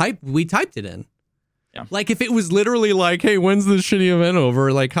we typed it in. Yeah. Like if it was literally like, hey, when's this shitty event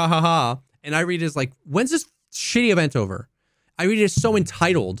over? Like, ha ha ha. And I read it as like, when's this shitty event over? I read it as so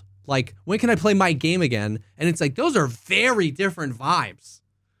entitled. Like, when can I play my game again? And it's like, those are very different vibes.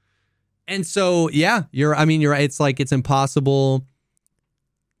 And so, you're right. It's like, it's impossible.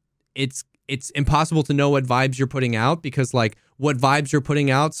 It's impossible to know what vibes you're putting out, because like what vibes you're putting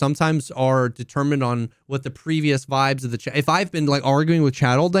out sometimes are determined on what the previous vibes of the chat. If I've been like arguing with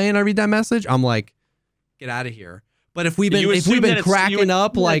chat all day and I read that message, I'm like, get out of here. But if we've been cracking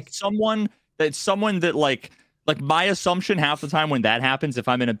up, like someone that like my assumption half the time when that happens, if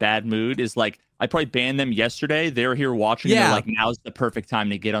I'm in a bad mood, is like I probably banned them yesterday. They're here watching. And they're like, now's the perfect time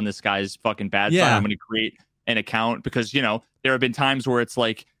to get on this guy's fucking bad side. I'm going to create an account, because there have been times where it's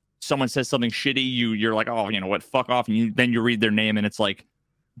like someone says something shitty, you're like, oh, what, fuck off, and then you read their name and it's like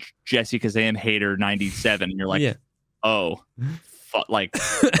Jesse Kazam hater 97, and you're like, oh, fuck, like,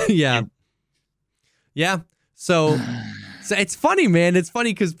 yeah. So it's funny, man. It's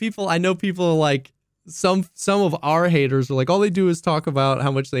funny because I know people like some of our haters are like, all they do is talk about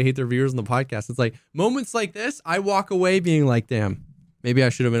how much they hate their viewers on the podcast. It's like moments like this, I walk away being like, damn, maybe I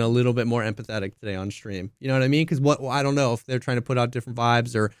should have been a little bit more empathetic today on stream. You know what I mean? Because I don't know if they're trying to put out different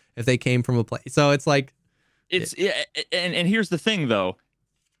vibes or if they came from a place. So it's like, and here's the thing though.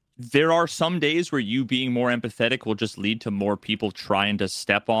 There are some days where you being more empathetic will just lead to more people trying to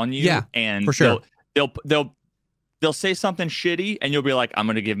step on you. Yeah, and for sure. They'll say something shitty and you'll be like, I'm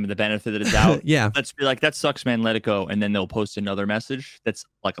going to give them the benefit of the doubt. Let's be like, that sucks, man. Let it go. And then they'll post another message that's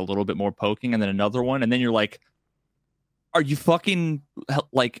like a little bit more poking, and then another one. And then you're like, are you fucking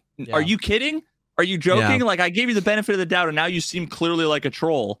like, are you kidding? Are you joking? Like, I gave you the benefit of the doubt and now you seem clearly like a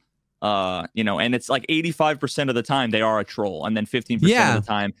troll. And it's like 85% of the time they are a troll. And then 15% of the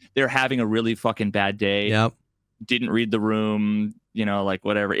time they're having a really fucking bad day. Yep. Didn't read the room, like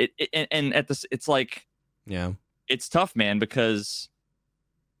whatever. It's like, it's tough, man, because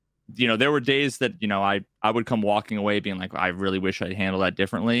there were days that I would come walking away being like, I really wish I'd handled that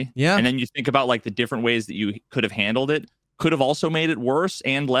differently. Yeah. And then you think about like the different ways that you could have handled it, could have also made it worse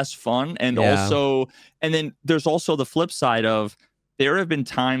and less fun. And then there's also the flip side of, there have been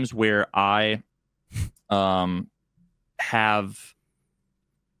times where I have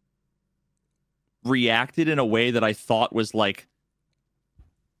reacted in a way that I thought was like,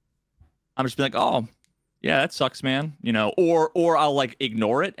 I'm just being like, oh, yeah, that sucks, man. Or I'll like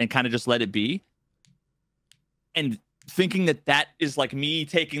ignore it and kind of just let it be. And thinking that is like me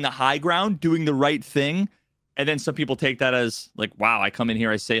taking the high ground, doing the right thing. And then some people take that as like, wow, I come in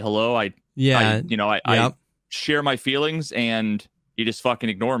here, I say hello. I share my feelings and you just fucking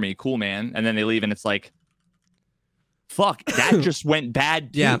ignore me. Cool, man. And then they leave and it's like, fuck, that just went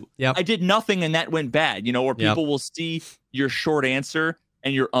bad too. I did nothing and that went bad, or people will see your short answer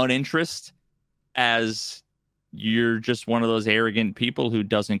and your uninterest as you're just one of those arrogant people who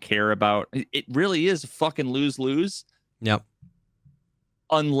doesn't care about it. Really is a fucking lose-lose. Yep.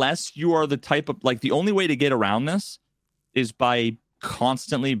 Unless you are the type of, like, the only way to get around this is by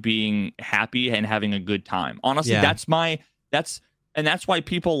constantly being happy and having a good time. Honestly, Yeah. that's why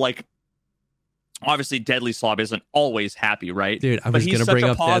people like, obviously Deadly Slob isn't always happy, right? Dude, I was going to bring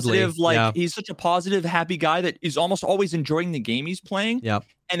up positive, Deadly. Yeah. He's such a positive, happy guy that is almost always enjoying the game he's playing. Yep.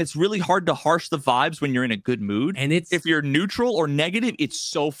 And it's really hard to harsh the vibes when you're in a good mood. And if you're neutral or negative, it's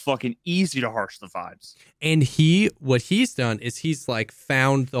so fucking easy to harsh the vibes. And what he's done is he's like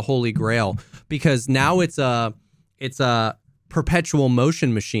found the holy grail, because now it's a perpetual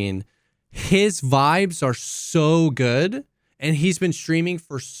motion machine. His vibes are so good, and he's been streaming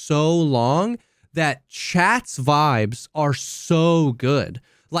for so long that chat's vibes are so good.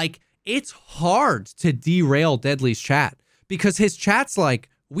 Like, it's hard to derail Deadly's chat, because his chat's like,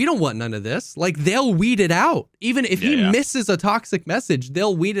 we don't want none of this. Like, they'll weed it out. Even if he misses a toxic message,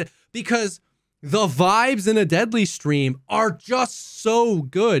 they'll weed it, because the vibes in a Deadly stream are just so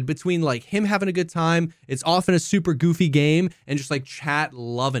good, between like him having a good time. It's often a super goofy game, and just like chat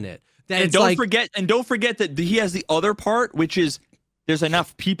loving it. And don't forget that he has the other part, which is there's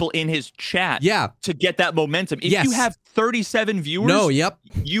enough people in his chat to get that momentum. If you have 37 viewers,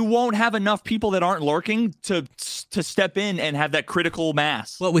 you won't have enough people that aren't lurking to step in and have that critical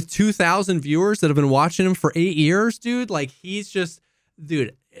mass. But with 2,000 viewers that have been watching him for 8 years, dude, like, he's just,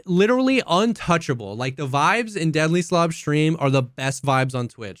 dude, literally untouchable. Like, the vibes in Deadly Slob stream are the best vibes on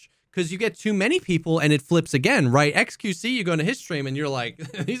Twitch, because you get too many people and it flips again, right? XQC, you go into his stream and you're like,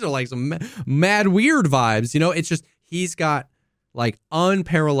 these are like some mad weird vibes. You know, it's just, he's got like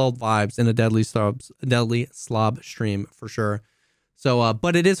unparalleled vibes in a Deadly Slob stream for sure. So,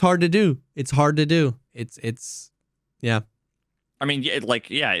 but it is hard to do. It's hard to do. It's, yeah. I mean,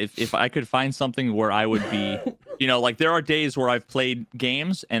 if I could find something where I would be, you know, like, there are days where I've played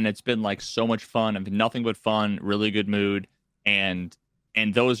games and it's been like so much fun. I've been nothing but fun, really good mood. And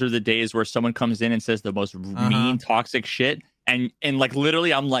those are the days where someone comes in and says the most mean, toxic shit. And like,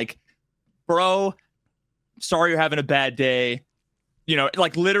 literally, I'm like, bro, sorry you're having a bad day. You know,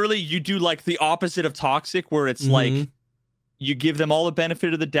 like, literally, you do like the opposite of toxic, where it's like, you give them all the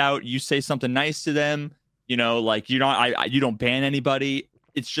benefit of the doubt. You say something nice to them. You know, like, you don't ban anybody.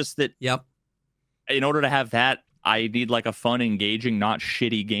 It's just that in order to have that, I need like a fun, engaging, not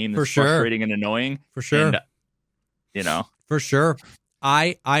shitty game that's frustrating and annoying. For sure. And, you know, for sure.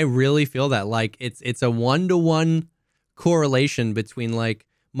 I really feel that, like, it's a 1-to-1 correlation between like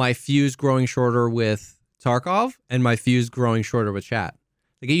my fuse growing shorter with Tarkov and my fuse growing shorter with chat.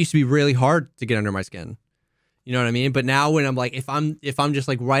 Like, it used to be really hard to get under my skin. You know what I mean? But now when I'm like, if I'm just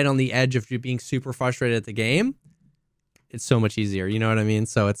like right on the edge of being super frustrated at the game, it's so much easier. You know what I mean?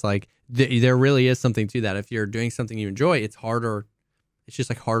 So it's like, there really is something to that. If you're doing something you enjoy, it's harder. It's just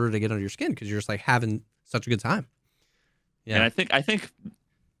like harder to get under your skin, because you're just like having such a good time. Yeah. And I think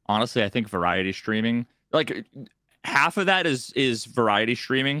honestly, I think variety streaming, like, half of that is variety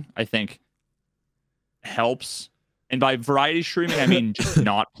streaming, I think, helps. And by variety streaming, I mean just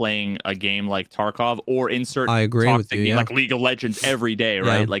not playing a game like Tarkov, or insert I agree with you, like League of Legends every day,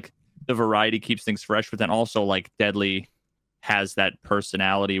 right? Like, the variety keeps things fresh. But then also, like, Deadly has that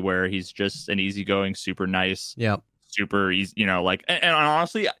personality where he's just an easygoing, super nice, super easy, you know, like, and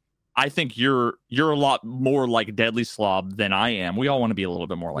honestly, I think you're a lot more like Deadly Slob than I am. We all want to be a little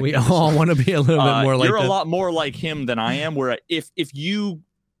bit more like. We all want to be a little bit more like. You're a lot more like him than I am. Where if you,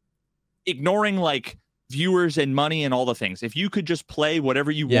 ignoring like viewers and money and all the things, if you could just play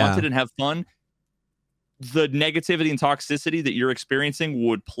whatever you wanted and have fun, the negativity and toxicity that you're experiencing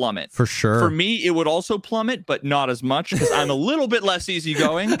would plummet. For sure. For me, it would also plummet, but not as much, because I'm a little bit less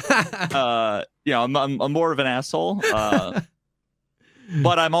easygoing. I'm more of an asshole.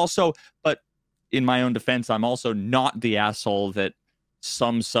 But in my own defense, I'm also not the asshole that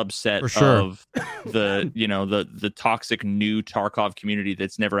some subset of the toxic new Tarkov community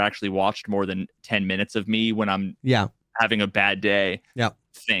that's never actually watched more than 10 minutes of me when I'm having a bad day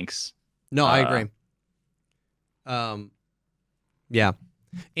thinks. No, I agree.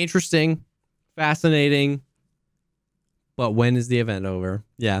 Interesting, fascinating, but when is the event over?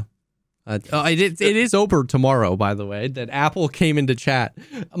 It is over tomorrow, by the way. That Apple came into chat.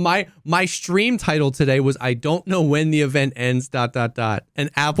 My stream title today was, I don't know when the event ends, ...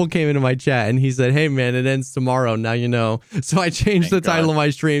 And Apple came into my chat and he said, hey man, it ends tomorrow, now you know. So I changed the title of my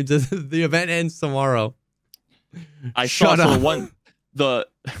stream to the event ends tomorrow. I saw the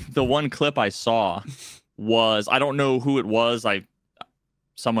one clip I saw was, I don't know who it was.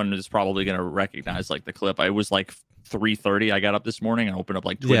 Someone is probably gonna recognize like the clip. I was like 3:30. I got up this morning and opened up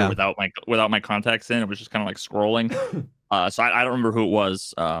like Twitter without my contacts in. It was just kind of like scrolling. So I don't remember who it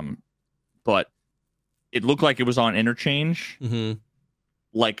was. But it looked like it was on Interchange,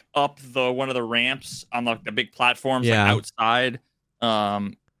 like up one of the ramps on the big platforms, like outside.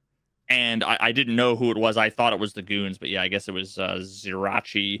 And I didn't know who it was. I thought it was the goons, but yeah, I guess it was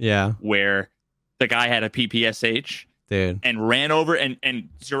Zirachi. Yeah. Where the guy had a PPSH, dude, and ran over, and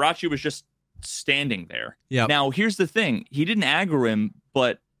Zirachi was just standing there. Yeah. Now here's the thing: he didn't aggro him,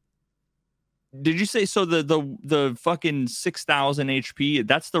 but did you say so? The fucking 6,000 HP.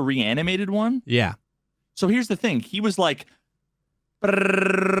 That's the reanimated one. Yeah. So here's the thing: he was like,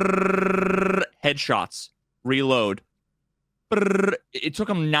 headshots, reload. It took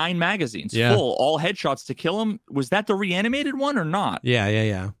him 9 magazines full, all headshots to kill him. Was that the reanimated one or not?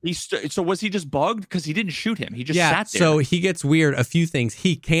 Yeah. So was he just bugged because he didn't shoot him? He just sat there. So he gets weird. A few things.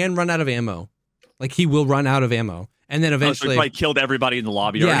 He can run out of ammo. Like he will run out of ammo, and then eventually, so he probably killed everybody in the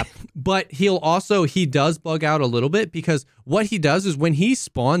lobby. Already. But he does bug out a little bit because what he does is when he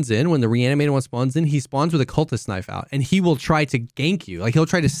spawns in, when the reanimated one spawns in, he spawns with a cultist knife out, and he will try to gank you. Like he'll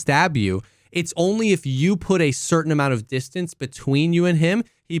try to stab you. It's only if you put a certain amount of distance between you and him,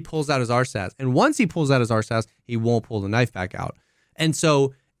 he pulls out his RSAS. And once he pulls out his RSAS, he won't pull the knife back out. And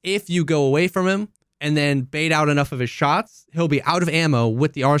so if you go away from him and then bait out enough of his shots, he'll be out of ammo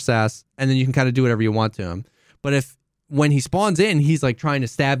with the RSAS, and then you can kind of do whatever you want to him. But when he spawns in, he's like trying to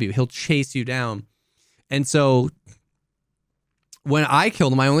stab you. He'll chase you down. And so when I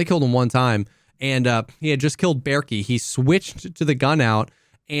killed him, I only killed him one time, and he had just killed Berkey. He switched to the gun out,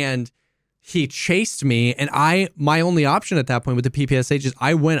 and he chased me, and my only option at that point with the PPSH is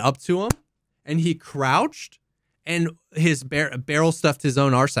I went up to him, and he crouched, and his barrel stuffed his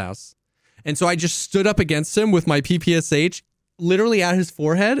own arsehouse. And so I just stood up against him with my PPSH literally at his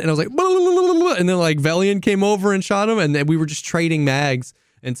forehead, and I was like, blah, blah, blah, blah, and then like Velian came over and shot him, and then we were just trading mags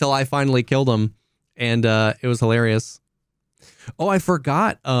until I finally killed him, and it was hilarious. Oh, I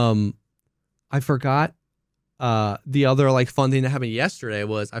forgot. The other like fun thing that happened yesterday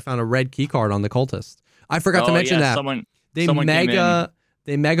was I found a red key card on the cultist. I forgot to mention that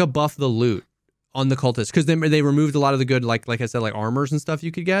they mega buffed the loot on the cultist because they removed a lot of the good like I said, like armors and stuff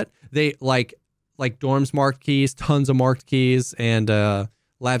you could get. They like dorms marked keys, tons of marked keys, and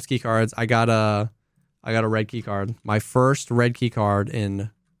labs key cards. I got a red key card. My first red key card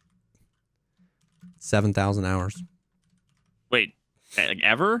in 7,000 hours. Wait. Like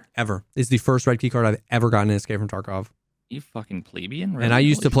ever? Ever. It's the first red key card I've ever gotten in Escape from Tarkov. You fucking plebeian. Really? And I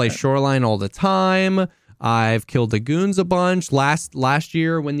used to play Shoreline all the time. I've killed the goons a bunch. Last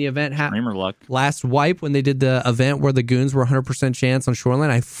year when the event happened, last wipe when they did the event where the goons were 100% chance on Shoreline,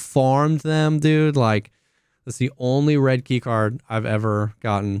 I farmed them, dude. Like that's the only red key card I've ever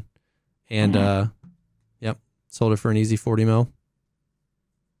gotten. And sold it for an easy 40 mil.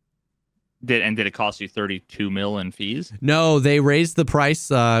 Did it cost you 32 mil in fees? No, they raised the price,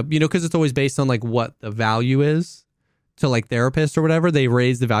 because it's always based on like what the value is to like therapists or whatever. They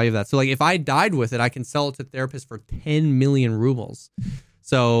raised the value of that. So like if I died with it, I can sell it to therapists for 10 million rubles.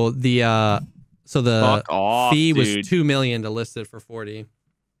 So the fee was 2 million to list it for 40.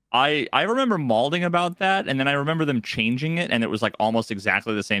 I remember malding about that, and then I remember them changing it, and it was like almost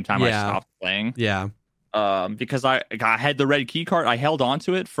exactly the same time I stopped playing. Yeah. Because I had the red key card. I held on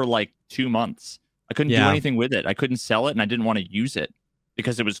to it for like 2 months. I couldn't do anything with it. I couldn't sell it, and I didn't want to use it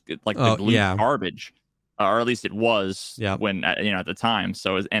because it was like the blue garbage, or at least it was when at the time.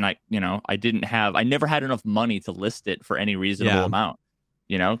 So I never had enough money to list it for any reasonable amount.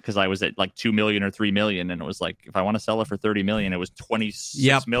 Because I was at like 2 million or 3 million, and it was like if I want to sell it for 30 million, it was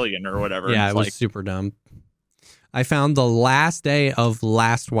 26 million or whatever. Yeah, it was super dumb. I found the last day of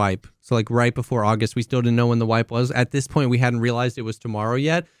last wipe. So like right before August, we still didn't know when the wipe was. At this point, we hadn't realized it was tomorrow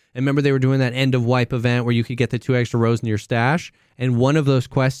yet. And remember they were doing that end of wipe event where you could get the 2 extra rows in your stash. And one of those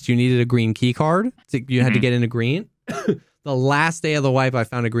quests, you needed a green key card. You had to get into green. The last day of the wipe, I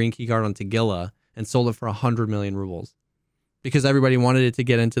found a green key card on Tagilla and sold it for 100 million rubles because everybody wanted it to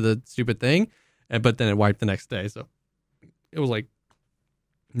get into the stupid thing. But then it wiped the next day. So it was like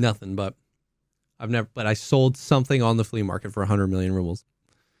nothing, but I sold something on the flea market for 100 million rubles.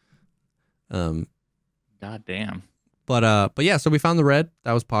 God damn. But yeah, so we found the red.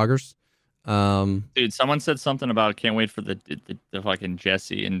 That was poggers. Dude, someone said something about can't wait for the fucking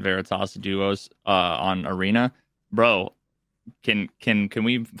Jesse and Veritas duos on Arena. Bro, can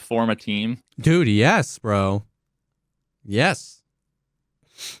we form a team? Dude, yes, bro. Yes.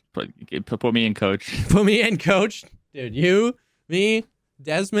 Put me in, coach. Put me in, coach. Dude, you, me,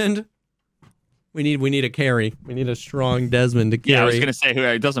 Desmond. We need a carry. We need a strong Desmond to carry. Yeah, I was gonna say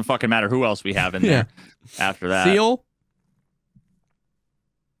it doesn't fucking matter who else we have in there after that. Seal.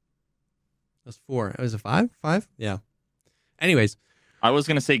 That's 4. Was it 5? 5? Yeah. Anyways, I was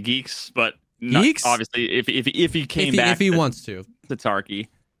gonna say Geeks, but Geeks? Obviously, if he came back, if he wants to, the Tarky,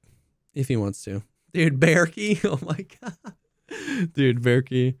 if he wants to, dude, Berkey. Oh my god. Dude,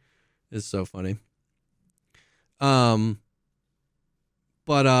 Berkey is so funny. But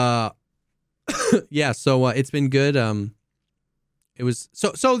yeah, so it's been good. It was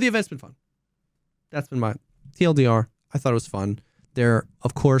so the event's been fun. That's been my TLDR. I thought it was fun. There,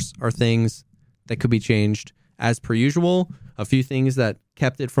 of course, are things that could be changed as per usual. A few things that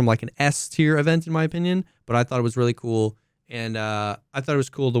kept it from like an S tier event, in my opinion. But I thought it was really cool. And I thought it was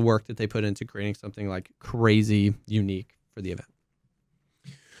cool the work that they put into creating something like crazy unique for the event.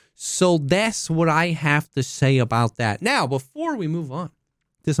 So that's what I have to say about that. Now, before we move on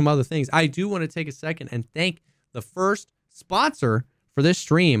to some other things, I do want to take a second and thank the first sponsor for this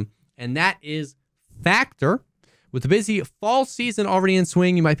stream, and that is Factor. With the busy fall season already in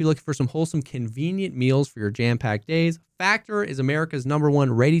swing, you might be looking for some wholesome, convenient meals for your jam-packed days. Factor is America's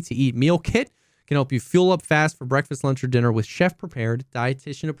 #1 ready-to-eat meal kit. It can help you fuel up fast for breakfast, lunch, or dinner with chef-prepared,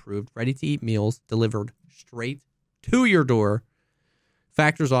 dietitian-approved, ready-to-eat meals delivered straight to your door.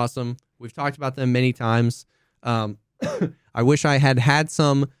 Factor's awesome. We've talked about them many times. I wish I had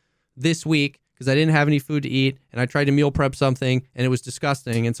some this week because I didn't have any food to eat, and I tried to meal prep something, and it was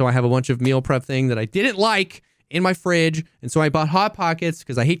disgusting. And so I have a bunch of meal prep thing that I didn't like in my fridge, and so I bought Hot Pockets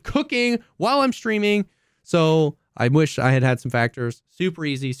because I hate cooking while I'm streaming. So I wish I had some Factors. Super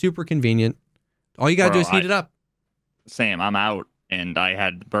easy, super convenient. All you gotta do is heat it up. Sam, I'm out, and I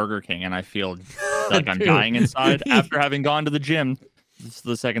had Burger King, and I feel like I'm dying inside after having gone to the gym. This is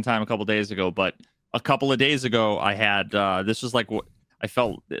the second time a couple days ago, but a couple of days ago I had this was like what I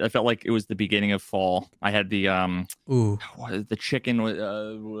felt like it was the beginning of fall. I had the chicken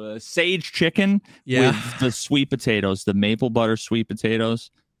with sage chicken with the sweet potatoes, the maple butter sweet potatoes,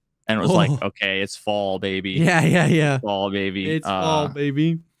 and it was like, okay, it's fall, baby. Yeah. It's fall, baby. It's fall,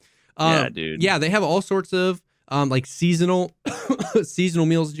 baby. Yeah, dude. Yeah, they have all sorts of like seasonal seasonal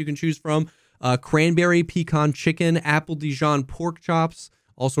meals that you can choose from. Cranberry pecan chicken, apple Dijon pork chops,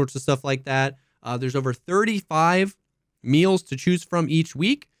 all sorts of stuff like that. There's over 35 meals to choose from each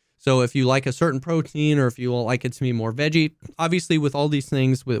week. So if you like a certain protein or if you like it to be more veggie, obviously with all these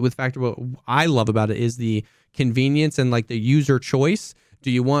things with Factor, what I love about it is the convenience and like the user choice.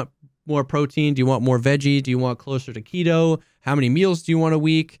 Do you want more protein? Do you want more veggie? Do you want closer to keto? How many meals do you want a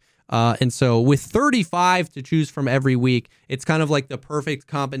week? And so with 35 to choose from every week, it's kind of like the perfect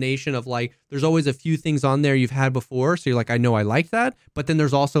combination of like, there's always a few things on there you've had before. So you're like, I know I like that. But then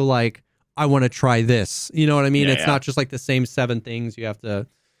there's also like, I want to try this. You know what I mean? It's not just like the same 7 things you have to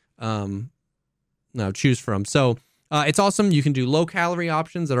choose from. So it's awesome. You can do low calorie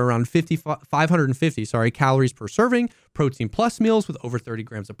options that are around 550 calories per serving, protein plus meals with over 30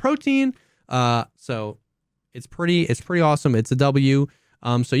 grams of protein. So it's pretty awesome. It's a W.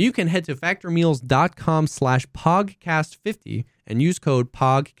 So you can head to factormeals.com/pogcast50 and use code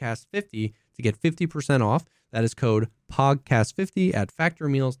POGCAST50 to get 50% off. That is code POGCAST50 at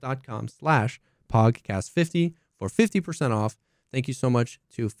factormeals.com/POGCAST50 for 50% off. Thank you so much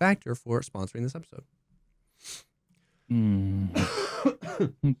to Factor for sponsoring this episode.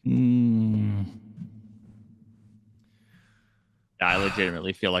 I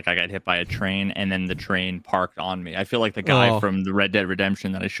legitimately feel like I got hit by a train and then the train parked on me. I feel like the guy from the Red Dead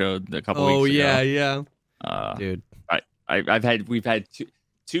Redemption that I showed a couple weeks ago. Oh yeah. Dude. We've had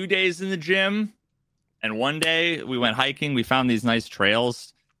 2 days in the gym, and one day we went hiking. We found these nice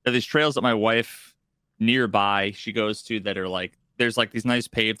trails. There are these trails that my wife nearby she goes to that are like, there's like these nice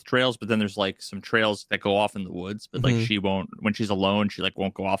paved trails, but then there's like some trails that go off in the woods, but like she won't, when she's alone, she like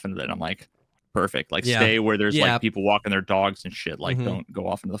won't go off into that. I'm like, perfect. Like stay where there's like people walking their dogs and shit. Like don't go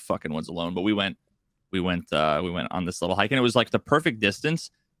off into the fucking woods alone. But we went on this little hike, and it was like the perfect distance.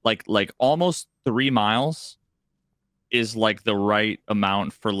 Like almost 3 miles is like the right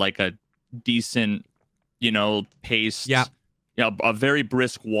amount for like a decent, pace. Yeah. A very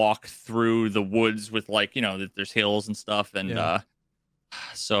brisk walk through the woods with like, there's hills and stuff. And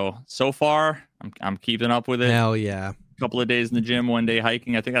so far I'm keeping up with it. Hell yeah. Couple of days in the gym, one day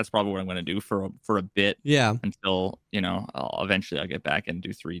hiking. I think that's probably what I'm going to do for a bit. Yeah. Until I'll get back and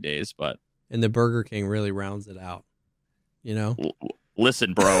do 3 days. But and the Burger King really rounds it out.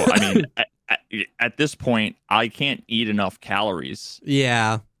 Listen, bro. I mean, at this point, I can't eat enough calories.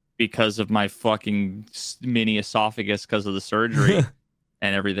 Yeah. Because of my fucking mini esophagus because of the surgery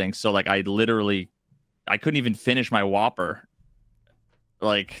and everything. So like, I couldn't even finish my Whopper.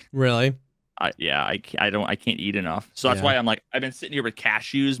 Like really. I can't eat enough. So that's why I'm like, I've been sitting here with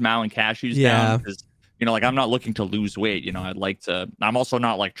mowing cashews down because, like I'm not looking to lose weight. I'd like to, I'm also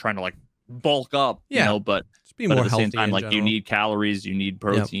not like trying to like bulk up, but just be more at the healthy same time, like general. you need calories, you need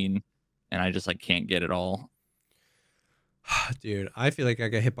protein, and I just like can't get it all. Dude, I feel like I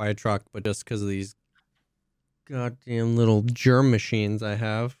got hit by a truck, but just because of these goddamn little germ machines I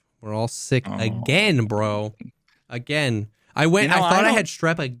have. We're all sick again, bro. Again. I thought I had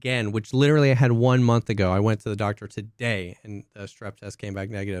strep again, which literally I had 1 month ago. I went to the doctor today and the strep test came back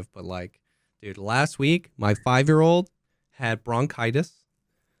negative. But like, dude, last week, my 5-year-old had bronchitis.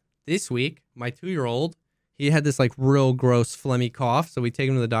 This week, my 2-year-old, he had this like real gross phlegmy cough. So we take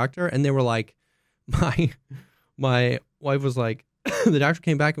him to the doctor and they were like, my wife was like, the doctor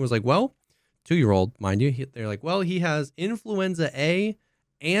came back and was like, well, 2-year-old, mind you, they're like, well, he has influenza A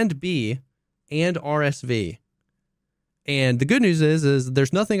and B and RSV. And the good news is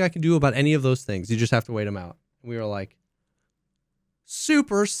there's nothing I can do about any of those things. You just have to wait them out. We were like,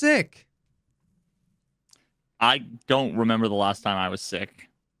 super sick. I don't remember the last time I was sick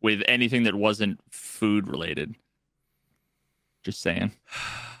with anything that wasn't food related. Just saying.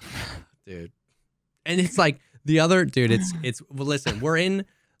 Dude. And it's like the other, dude, it's well, listen, we're in,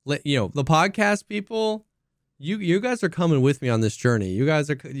 the podcast people, you guys are coming with me on this journey. You guys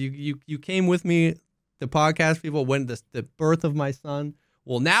are, you came with me. The podcast people, when the birth of my son.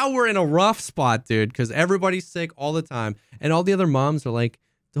 Well, now we're in a rough spot, dude, because everybody's sick all the time. And all the other moms are like,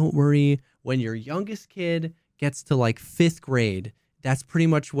 don't worry. When your youngest kid gets to like 5th grade, that's pretty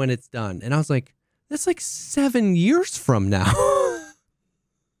much when it's done. And I was like, that's like 7 years from now.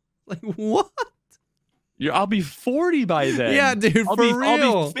 Like, what? I'll be 40 by then. Yeah, dude, for real.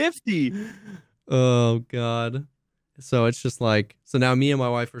 I'll be 50. Oh, God. So it's just like, so now me and my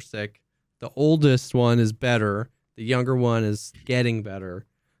wife are sick. The oldest one is better. The younger one is getting better.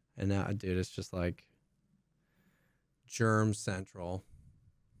 And now, dude, it's just like germ central.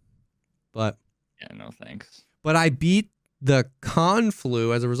 But yeah, no thanks. But I beat the con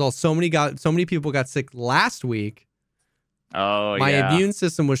flu as a result. So many people got sick last week. Oh, My immune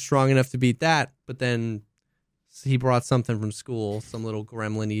system was strong enough to beat that. But then he brought something from school, some little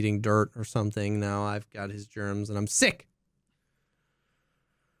gremlin eating dirt or something. Now I've got his germs and I'm sick.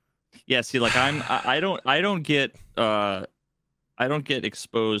 Yeah, see, like I don't get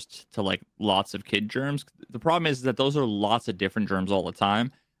exposed to like lots of kid germs. The problem is that those are lots of different germs all the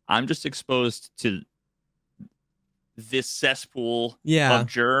time. I'm just exposed to this cesspool of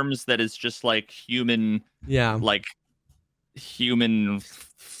germs that is just like human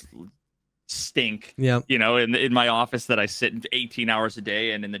stink. Yeah. In my office that I sit 18 hours a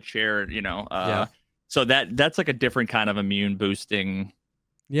day and in the chair, So that's like a different kind of immune boosting.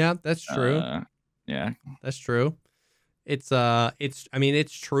 Yeah, that's true. That's true. It's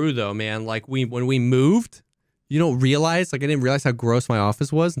true though, man. Like when we moved, you don't realize, like I didn't realize how gross my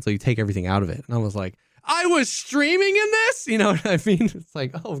office was until you take everything out of it. And I was like, I was streaming in this? You know what I mean? It's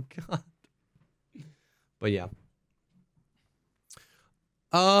like, oh God. But yeah.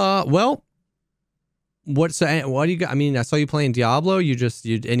 Well, what do you got? I mean, I saw you playing Diablo.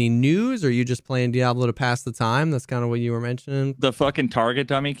 Any news, or you just playing Diablo to pass the time? That's kind of what you were mentioning. The fucking Target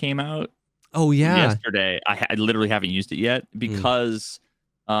dummy came out. Oh yeah, yesterday. I literally haven't used it yet because,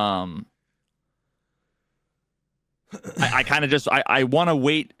 I kind of just I want to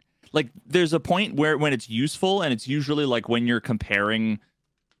wait. Like, there's a point when it's useful, and it's usually like when you're comparing,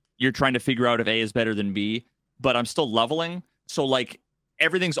 you're trying to figure out if A is better than B. But I'm still leveling, so like.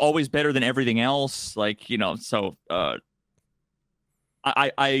 Everything's always better than everything else, like, so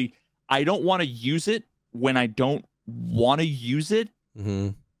I don't want to use it when I don't want to use it. Mm-hmm.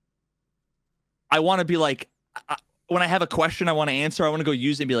 I want to be like, when I have a question I want to answer, I want to go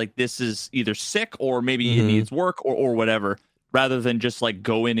use it and be like, this is either sick or maybe it needs work or whatever, rather than just like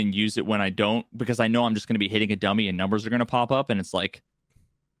go in and use it when I don't, because I know I'm just going to be hitting a dummy and numbers are going to pop up and it's like,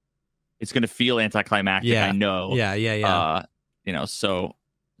 it's going to feel anticlimactic. Yeah. I know. Yeah. So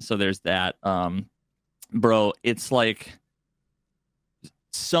there's that. Bro, it's like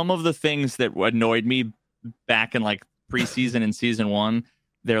some of the things that annoyed me back in like preseason and season 1,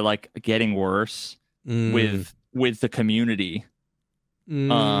 they're like getting worse with the community.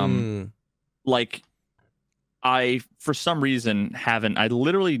 Like I, for some reason, I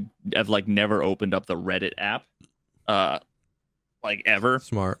literally have like never opened up the Reddit app, like ever.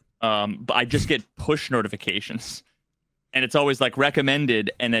 Smart. But I just get push notifications. And it's always like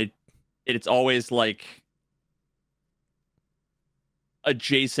recommended, and it's always like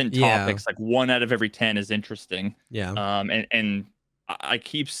adjacent topics. Like 1 out of every 10 is interesting. Yeah. And I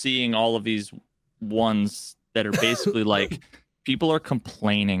keep seeing all of these ones that are basically like people are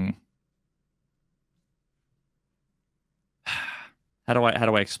complaining. How do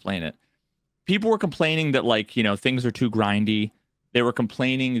I explain it? People were complaining that like things are too grindy. They were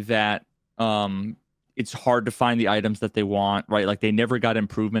complaining that it's hard to find the items that they want, right? Like they never got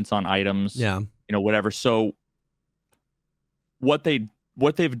improvements on items, whatever. So what they've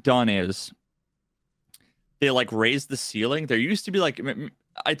done is they like raised the ceiling. There used to be like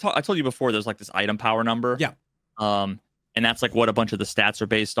I told you before. There's like this item power number. Yeah. And that's like what a bunch of the stats are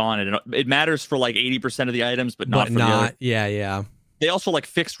based on. And it matters for like 80% of the items, but not for the other. Yeah. They also like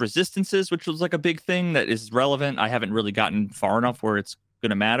fixed resistances, which was like a big thing that is relevant. I haven't really gotten far enough where it's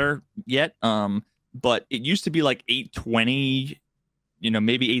going to matter yet. But it used to be like 820,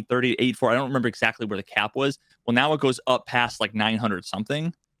 maybe 830, 840. I don't remember exactly where the cap was. Well, now it goes up past like 900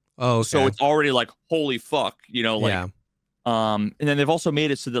 something. Oh, okay. So it's already like, holy fuck, yeah. And then they've also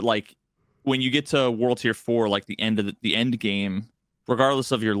made it so that like when you get to World Tier 4, like the end of the end game,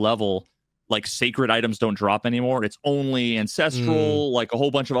 regardless of your level, like sacred items don't drop anymore. It's only ancestral, like a whole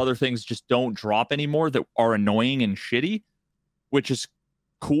bunch of other things just don't drop anymore that are annoying and shitty, which is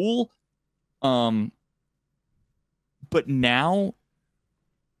cool. But now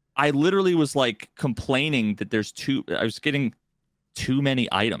I literally was like complaining that I was getting too many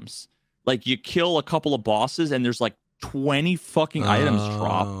items. Like you kill a couple of bosses and there's like 20 fucking items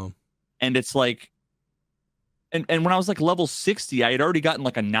drop. And it's like, and when I was like level 60, I had already gotten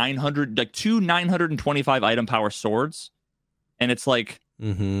like two 925 item power swords. And it's like,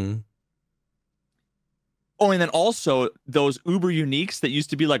 oh, and then also those uber uniques that used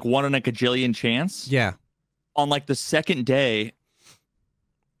to be like 1 in a gajillion chance. Yeah. On like the second day,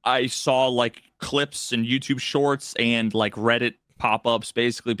 I saw like clips and YouTube shorts and like Reddit pop-ups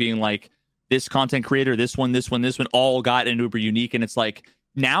basically being like, this content creator, this one, all got an uber unique. And it's like,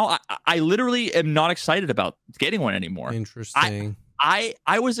 now I literally am not excited about getting one anymore. Interesting.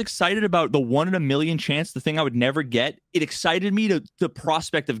 I was excited about the 1 in a million chance, the thing I would never get. It excited me to the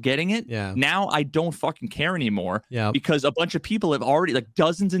prospect of getting it. Yeah. Now I don't fucking care anymore. Yeah. Because a bunch of people have already, like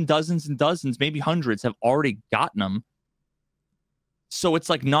dozens and dozens and dozens, maybe hundreds, have already gotten them. So it's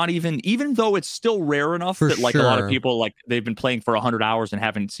like not even though it's still rare enough that like a lot of people, like they've been playing for 100 hours and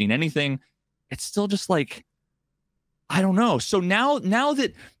haven't seen anything. It's still just like, I don't know. So now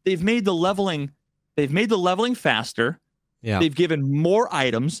that they've made the leveling faster. Yeah. They've given more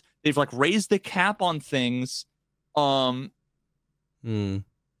items. They've like raised the cap on things.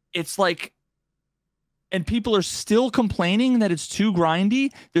 It's like, and people are still complaining that it's too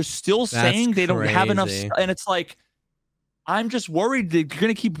grindy. They're still saying they don't have enough. And it's like, I'm just worried they're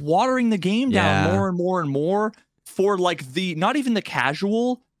going to keep watering the game down more and more and more for like not even the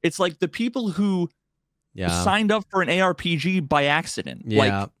casual. It's like the people who signed up for an ARPG by accident.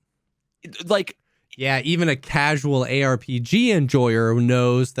 Yeah. Like, yeah, even a casual ARPG enjoyer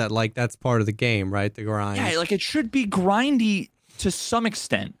knows that like that's part of the game, right? The grind. Yeah, like it should be grindy to some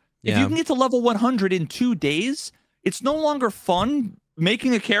extent. Yeah. If you can get to level 100 in 2 days, it's no longer fun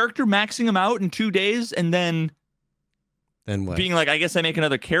making a character, maxing them out in 2 days, and then what? Being like, I guess I make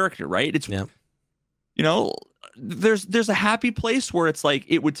another character, right? It's there's a happy place where it's like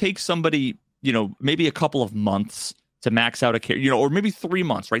it would take somebody, maybe a couple of months to max out a character, or maybe 3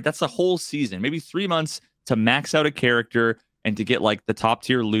 months, right? That's a whole season, maybe 3 months to max out a character and to get like the top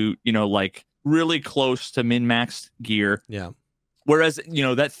tier loot, like really close to min-maxed gear. Yeah. Whereas,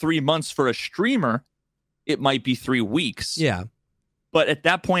 that 3 months for a streamer, it might be 3 weeks. Yeah. But at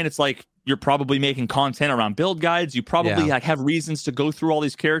that point, it's like you're probably making content around build guides. You probably like have reasons to go through all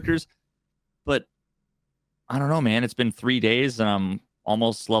these characters. But I don't know, man. It's been 3 days and I'm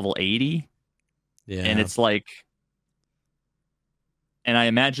almost level 80. Yeah. And it's like, and I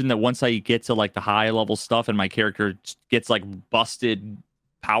imagine that once I get to like the high level stuff and my character gets like busted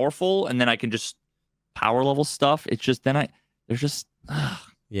powerful, and then I can just power level stuff. It's just there's just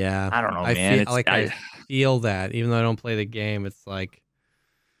yeah. I don't know, man. I feel that even though I don't play the game, it's like,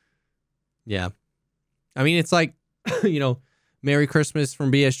 yeah. I mean, it's like, Merry Christmas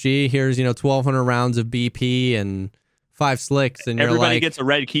from BSG. Here's 1,200 rounds of BP and 5 slicks, and everybody gets a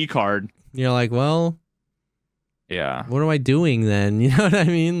red key card. You're like, well, yeah. What am I doing then? You know what I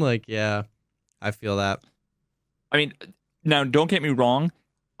mean? Like, yeah, I feel that. I mean, now don't get me wrong.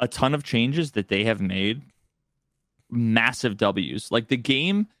 A ton of changes that they have made, massive W's. Like the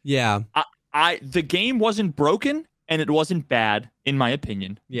game. Yeah. The game wasn't broken and it wasn't bad, in my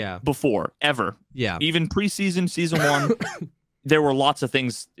opinion. Yeah. Before, ever. Yeah. Even preseason, season 1, there were lots of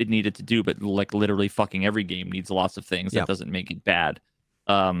things it needed to do, but like literally fucking every game needs lots of things. That doesn't make it bad.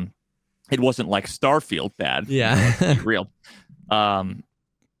 It wasn't like Starfield bad. Yeah. Let's be real. But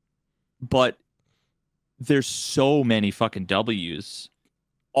there's so many fucking W's.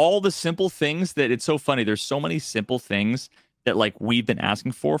 All the simple things that it's so funny. There's so many simple things that like we've been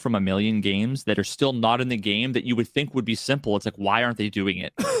asking for from a million games that are still not in the game that you would think would be simple. It's like, why aren't they doing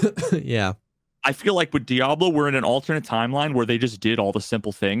it? Yeah. I feel like with Diablo, we're in an alternate timeline where they just did all the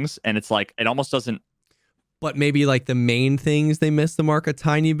simple things, and it's like, it almost doesn't. But maybe like the main things they missed the mark a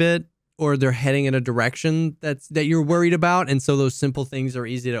tiny bit. or they're heading in a direction that you're worried about, and so those simple things are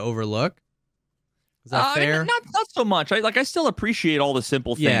easy to overlook. Is that fair? Not so much. I still appreciate all the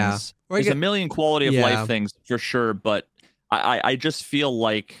simple things. There's a million quality of life things for sure, but I just feel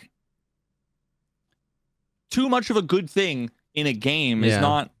like too much of a good thing in a game is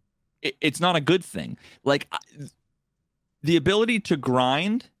not. It's not a good thing. Like the ability to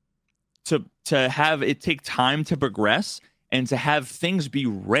grind, to have it take time to progress, and to have things be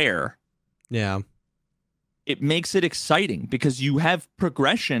rare. Yeah. It makes it exciting because you have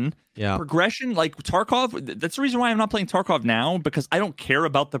progression. Yeah. Progression, like Tarkov, that's the reason why I'm not playing Tarkov now, because I don't care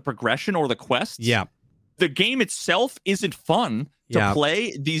about the progression or the quests. Yeah. The game itself isn't fun to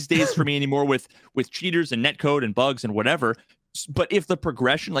play these days for me anymore with cheaters and netcode and bugs and whatever. But if the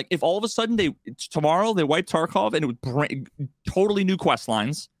progression, like if all of a sudden tomorrow they wipe Tarkov and it would bring totally new quest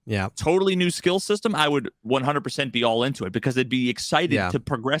lines, totally new skill system, I would 100% be all into it because it'd be excited to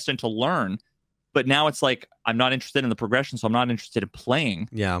progress and to learn. But now it's like I'm not interested in the progression, so I'm not interested in playing.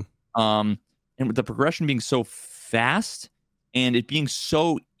 Yeah. And with the progression being so fast and it being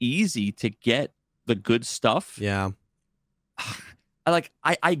so easy to get the good stuff. Yeah.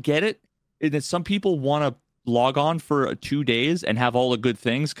 I get it. And that some people want to log on for 2 days and have all the good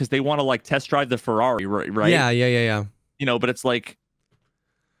things because they want to like test drive the Ferrari, right? Yeah. You know, but it's like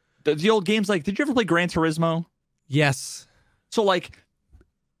the old games. Like, did you ever play Gran Turismo? Yes. So like,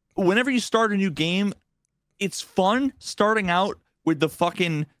 whenever you start a new game, it's fun starting out with the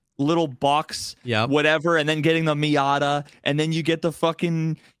fucking little box, whatever, and then getting the Miata, and then you get the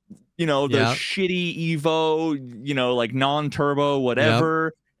fucking, the shitty Evo, like non-turbo,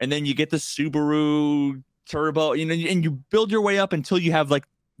 whatever, and then you get the Subaru turbo, and you build your way up until you have like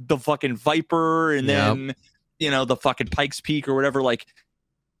the fucking Viper, and then the fucking Pikes Peak or whatever, like.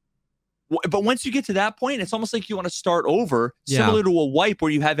 But once you get to that point, it's almost like you want to start over, similar to a wipe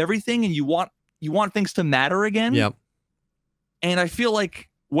where you have everything and you want things to matter again. Yep. And I feel like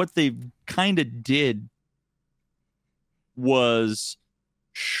what they kind of did was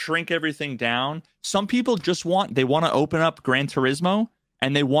shrink everything down. Some people just want to open up Gran Turismo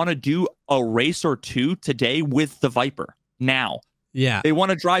and they want to do a race or two today with the Viper now. Yeah. They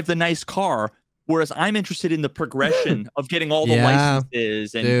want to drive the nice car. Whereas I'm interested in the progression of getting all the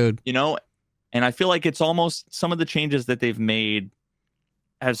licenses and, and I feel like it's almost some of the changes that they've made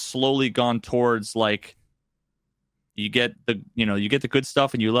has slowly gone towards like you get the good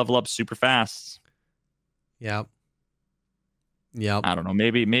stuff and you level up super fast. Yep. Yep. I don't know.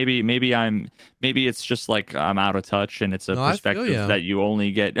 Maybe it's just like I'm out of touch and it's a perspective that you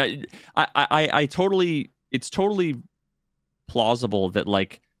only get. It's totally plausible that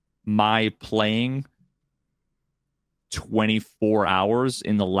like my playing 24 hours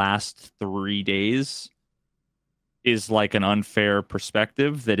in the last 3 days is like an unfair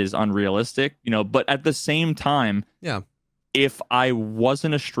perspective that is unrealistic, but at the same time, if I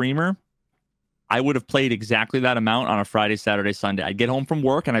wasn't a streamer, I would have played exactly that amount on a Friday, Saturday, Sunday. I'd get home from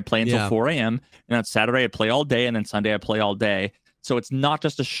work and I'd play until 4 a.m. And on Saturday I'd play all day, and then Sunday I'd play all day. So it's not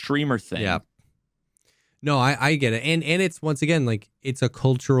just a streamer thing. Yeah. No, I get it. And it's, once again, like it's a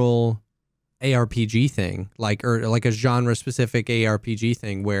cultural ARPG thing, or a genre specific ARPG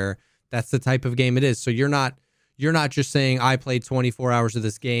thing where that's the type of game it is. So you're not just saying I played 24 hours of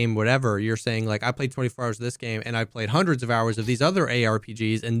this game, whatever. You're saying like I played 24 hours of this game and I played hundreds of hours of these other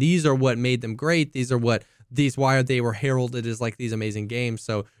ARPGs, and these are what made them great. These are why they were heralded as like these amazing games.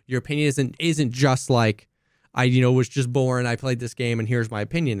 So your opinion isn't just like I was just boring, I played this game and here's my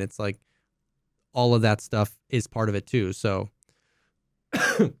opinion. It's like all of that stuff is part of it too. So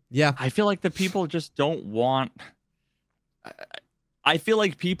yeah, I feel like the people just don't want. I feel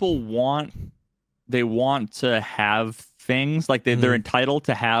like people want to have things like they're entitled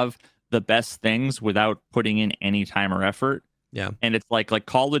to have the best things without putting in any time or effort. Yeah, and it's like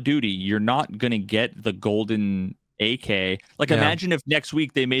Call of Duty. You're not gonna get the golden AK. Like imagine if next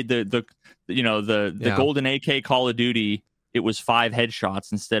week they made the golden AK Call of Duty. It was 5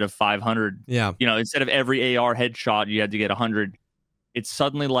 headshots instead of 500. Yeah, instead of every AR headshot you had to get 100. It's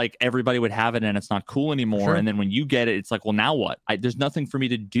suddenly like everybody would have it and it's not cool anymore. Sure. And then when you get it, it's like, well, now what? There's nothing for me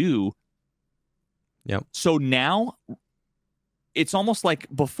to do. Yep. So now it's almost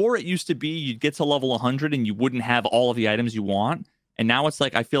like before it used to be you'd get to level 100 and you wouldn't have all of the items you want. And now it's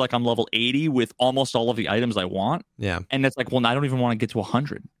like I feel like I'm level 80 with almost all of the items I want. Yeah. And it's like, well, I don't even want to get to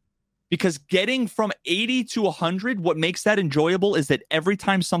 100. Because getting from 80 to 100, what makes that enjoyable is that every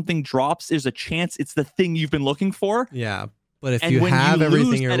time something drops, there's a chance it's the thing you've been looking for. Yeah. But if you have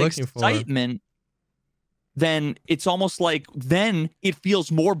everything you're looking for, then it's almost like then it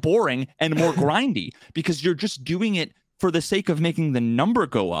feels more boring and more grindy because you're just doing it for the sake of making the number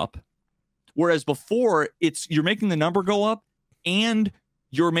go up Whereas before, you're making the number go up, and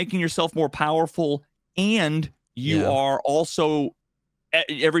you're making yourself more powerful, and you are also,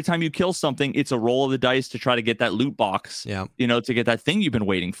 every time you kill something, it's a roll of the dice to try to get that loot box. Yeah. To get that thing you've been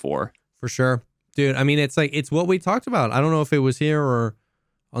waiting for. For sure. Dude, I mean, it's what we talked about. I don't know if it was here or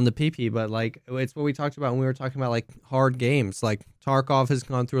on the PP, but like, it's what we talked about when we were talking about like hard games. Like Tarkov has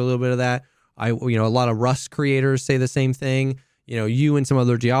gone through a little bit of that. A lot of Rust creators say the same thing. You and some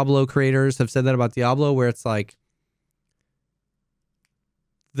other Diablo creators have said that about Diablo, where it's like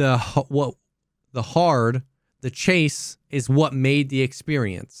the chase is what made the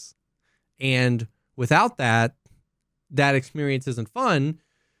experience. And without that experience isn't fun,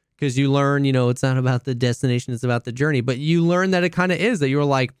 because you learn, it's not about the destination, it's about the journey. But you learn that it kind of is, that you're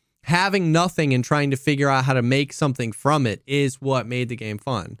like, having nothing and trying to figure out how to make something from it is what made the game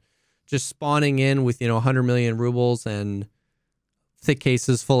fun. Just spawning in with, 100 million rubles and thick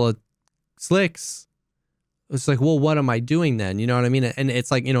cases full of slicks. It's like, well, what am I doing then? You know what I mean? And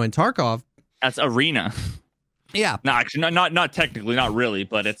it's like, in Tarkov. That's arena. Yeah. No, actually, not technically, not really,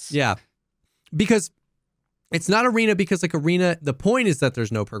 but it's. Yeah. Because it's not arena, because like arena, the point is that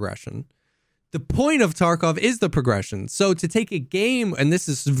there's no progression. The point of Tarkov is the progression. So to take a game, and this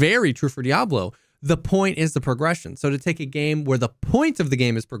is very true for Diablo, the point is the progression. So to take a game where the point of the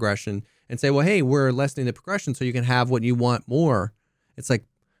game is progression and say, well, hey, we're lessening the progression so you can have what you want more. It's like,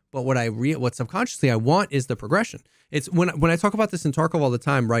 but what subconsciously I want is the progression. It's when I talk about this in Tarkov all the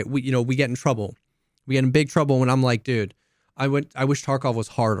time, right? We get in trouble. We get in big trouble when I'm like, dude, I wish Tarkov was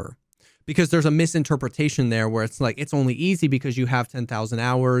harder. Because there's a misinterpretation there where it's like, it's only easy because you have 10,000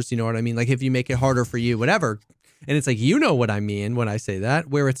 hours. You know what I mean? Like if you make it harder for you, whatever. And it's like, what I mean when I say that,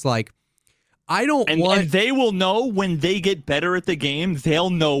 where it's like, and they will know when they get better at the game, they'll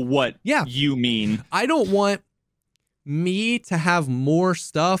know what you mean. I don't want me to have more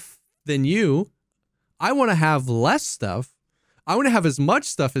stuff than you. I want to have less stuff. I want to have as much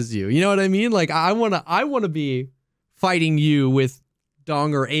stuff as you. You know what I mean? Like I want to be fighting you with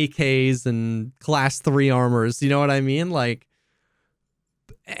Donger AKs and class 3 armors, you know what I mean? Like,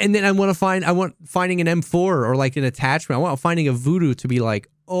 and then I want finding an M4 or like an attachment. I want finding a voodoo to be like,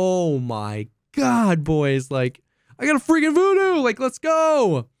 oh my God, boys, like I got a freaking voodoo, like let's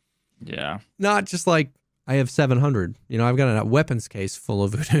go. Yeah. Not just like I have 700, I've got a weapons case full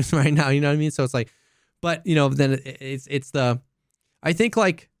of voodoos right now, you know what I mean? So it's like, but then it's the, I think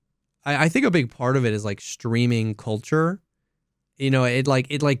like, I think a big part of it is like streaming culture.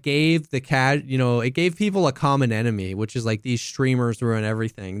 It gave it gave people a common enemy, which is like these streamers ruin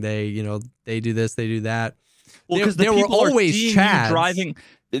everything. They do this, they do that. Well, because there were always chads driving.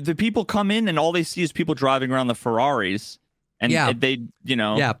 The people come in and all they see is people driving around the Ferraris, and they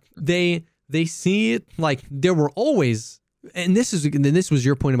see it. Like there were always, and this was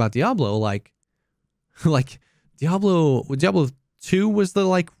your point about Diablo, like Diablo 2 was the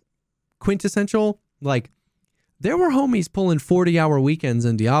like quintessential like. There were homies pulling 40-hour weekends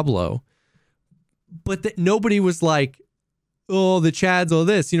in Diablo, but nobody was like, oh, the Chads, oh,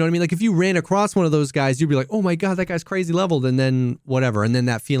 this. You know what I mean? Like, if you ran across one of those guys, you'd be like, oh, my God, that guy's crazy leveled, and then whatever, and then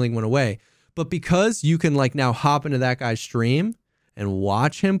that feeling went away. But because you can, like, now hop into that guy's stream and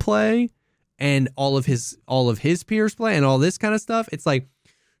watch him play and all of his peers play and all this kind of stuff, it's like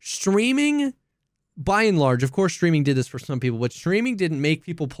streaming... By and large, of course, streaming did this for some people, but streaming didn't make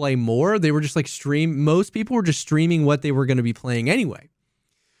people play more. They were just like most people were just streaming what they were going to be playing anyway.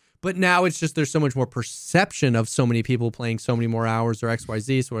 But now it's just, there's so much more perception of so many people playing so many more hours or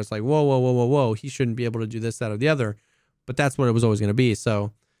XYZ. So it's like, whoa. He shouldn't be able to do this, that, or the other. But that's what it was always going to be.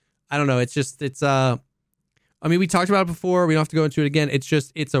 So I don't know. I mean, we talked about it before. We don't have to go into it again.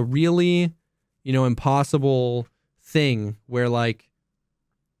 It's a really, impossible thing where like,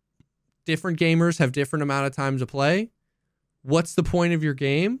 different gamers have different amount of time to play. What's the point of your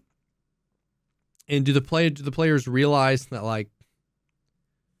game? And do the players realize that like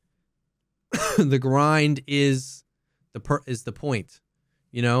the grind is the point?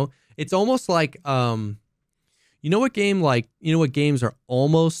 It's almost like what games are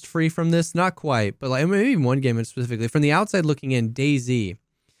almost free from this? Not quite, but like maybe one game specifically from the outside looking in, DayZ,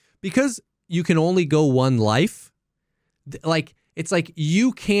 because you can only go one life. Like. It's like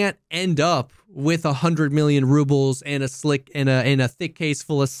you can't end up with 100 million rubles and a slick and a thick case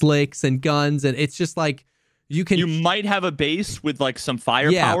full of slicks and guns, and it's just like you might have a base with like some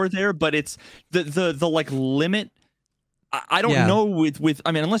firepower there, but it's the like limit. I don't know with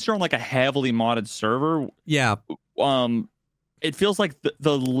I mean, unless you're on like a heavily modded server, it feels like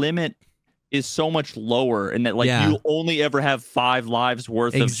the limit is so much lower, and that like you only ever have 5 lives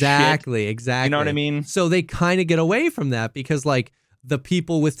worth of shit. Exactly. You know what I mean? So they kind of get away from that because like the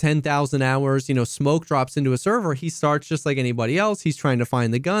people with 10,000 hours, Smoke drops into a server. He starts just like anybody else. He's trying to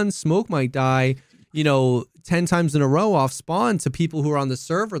find the gun. Smoke might die, 10 times in a row off spawn to people who are on the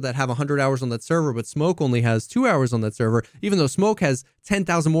server that have 100 hours on that server, but Smoke only has 2 hours on that server, even though Smoke has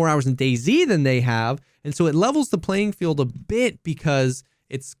 10,000 more hours in DayZ than they have. And so it levels the playing field a bit because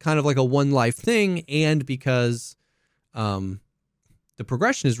it's kind of like a one life thing, and because the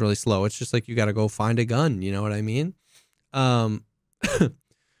progression is really slow. It's just like you got to go find a gun. You know what I mean? Whereas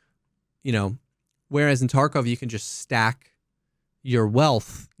in Tarkov, you can just stack your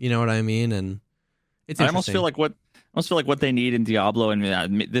wealth. You know what I mean? And it's I almost feel like what they need in Diablo,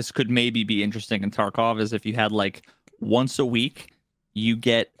 and this could maybe be interesting in Tarkov, is if you had like once a week, you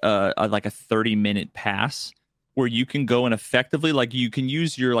get a 30-minute pass where you can go and effectively, like, you can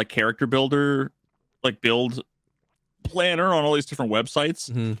use your like character builder, like build planner on all these different websites,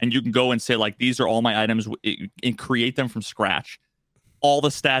 and you can go and say like, these are all my items, and create them from scratch, all the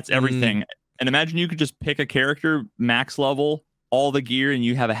stats, everything. And imagine you could just pick a character, max level, all the gear, and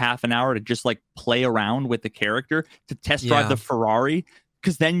you have a half an hour to just like play around with the character, to test drive the Ferrari,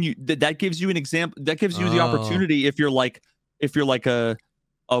 because then that gives you an example, that gives you the opportunity, if you're like a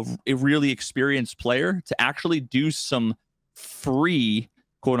really experienced player, to actually do some free,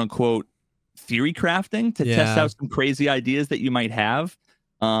 quote unquote, theory crafting to test out some crazy ideas that you might have.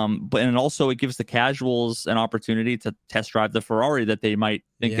 And also it gives the casuals an opportunity to test drive the Ferrari that they might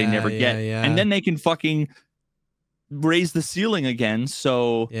think they never get. And then they can fucking raise the ceiling again.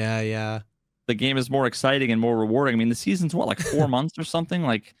 So the game is more exciting and more rewarding. I mean, the season's what, like 4 months or something?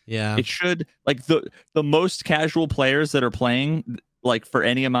 Like, it should, like, the most casual players that are playing, like, for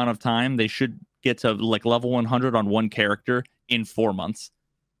any amount of time, they should get to like level 100 on one character in 4 months.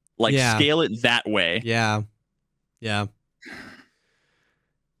 Like, scale it that way. Yeah. It's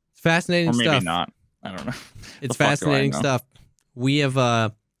fascinating or maybe stuff. Not. I don't know. It's fascinating stuff. We've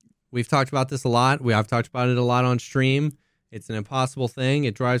talked about this a lot. I've talked about it a lot on stream. It's an impossible thing.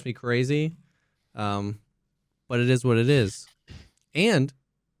 It drives me crazy. But it is what it is. And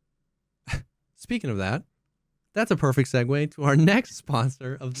speaking of that, that's a perfect segue to our next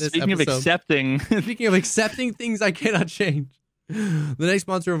sponsor of this Speaking episode. Speaking of accepting things I cannot change. The next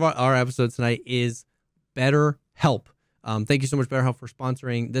sponsor of our episode tonight is BetterHelp. Thank you so much, BetterHelp, for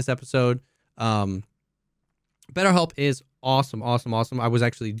sponsoring this episode. BetterHelp is awesome. I was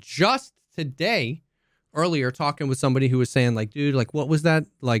actually just earlier talking with somebody who was saying, like, dude, like, what was that?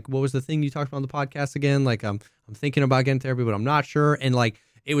 Like, what was the thing you talked about on the podcast again? Like, I'm thinking about getting therapy, but I'm not sure. And like,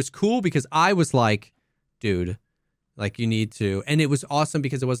 it was cool because I was like, dude, like, you need to. And it was awesome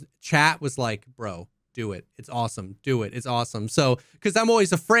because chat was like, bro, do it. It's awesome. Do it. It's awesome. So, because I'm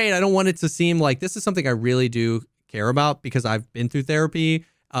always afraid, I don't want it to seem like this is something I really do care about because I've been through therapy,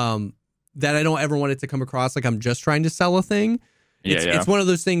 that I don't ever want it to come across like I'm just trying to sell a thing. It's one of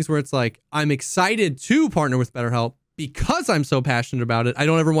those things where it's like, I'm excited to partner with BetterHelp because I'm so passionate about it. I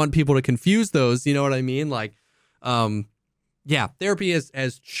don't ever want people to confuse those. You know what I mean? Like, therapy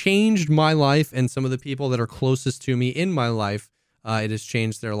has changed my life, and some of the people that are closest to me in my life, it has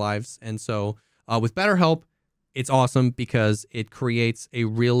changed their lives. And so with BetterHelp, it's awesome because it creates a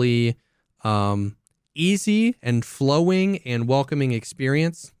really easy and flowing and welcoming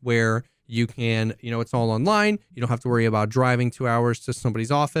experience where you can, it's all online. You don't have to worry about driving 2 hours to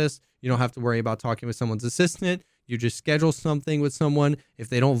somebody's office. You don't have to worry about talking with someone's assistant. You just schedule something with someone. If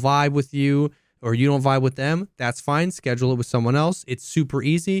they don't vibe with you or you don't vibe with them, that's fine. Schedule it with someone else. It's super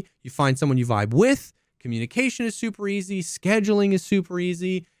easy. You find someone you vibe with. Communication is super easy. Scheduling is super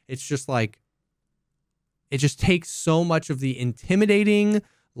easy. It's just like, it just takes so much of the intimidating,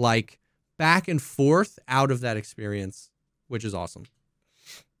 like, back and forth out of that experience, which is awesome.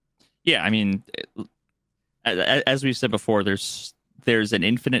 Yeah, I mean, as we said before, there's an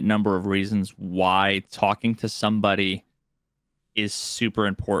infinite number of reasons why talking to somebody is super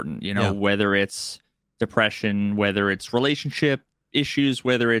important. Whether it's depression, whether it's relationship issues,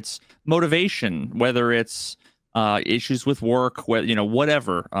 whether it's motivation, whether it's issues with work,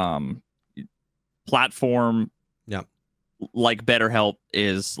 whatever platform. Yeah, like BetterHelp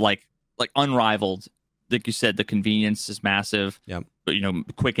is like unrivaled. Like you said, the convenience is massive. Yeah. But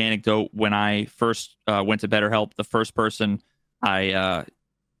quick anecdote: when I first went to BetterHelp, the first person I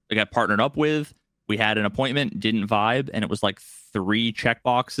got partnered up with, we had an appointment, didn't vibe, and it was like 3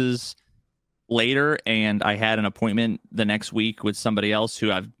 checkboxes later, and I had an appointment the next week with somebody else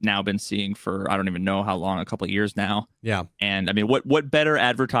who I've now been seeing for I don't even know how long, a couple of years now. Yeah. And I mean, what better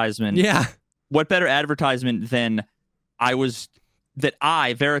advertisement? Yeah. What better advertisement than Veritas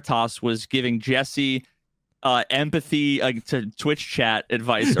was giving Jesse empathy to Twitch chat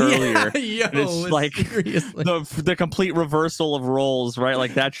advice earlier. Yo, and it's like the complete reversal of roles, right?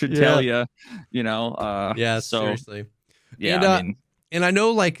 Like that should tell you, seriously. Yeah, and I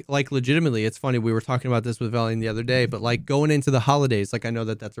know like legitimately, it's funny. We were talking about this with Valiant the other day, but like going into the holidays, like I know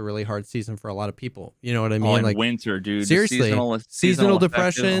that's a really hard season for a lot of people. You know what I mean? And like winter, dude. Seriously, seasonal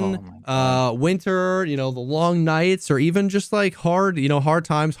depression, winter. The long nights, or even just like hard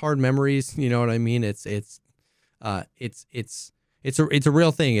times, hard memories. You know what I mean? It's a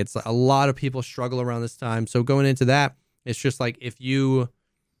real thing. It's a lot of people struggle around this time. So going into that, it's just like if you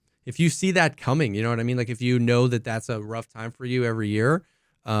see that coming, you know what I mean? Like if you know that that's a rough time for you every year,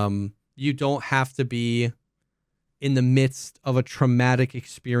 you don't have to be in the midst of a traumatic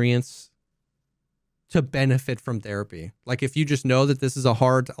experience to benefit from therapy. Like if you just know that this is a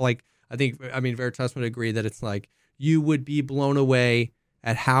hard, like Veritas would agree that it's like you would be blown away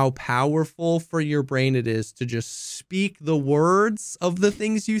at how powerful for your brain it is to just speak the words of the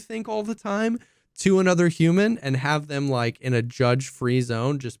things you think all the time to another human and have them like in a judge-free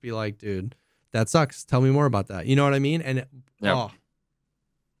zone, just be like, dude, that sucks. Tell me more about that. You know what I mean? And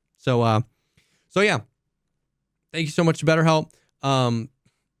So yeah, thank you so much to BetterHelp. You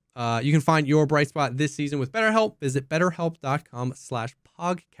can find your bright spot this season with BetterHelp. Visit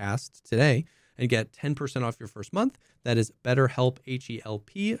betterhelp.com/podcast today and get 10% off your first month. That is BetterHelp,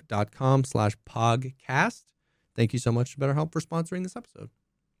 HELP.com/podcast. Thank you so much to BetterHelp for sponsoring this episode.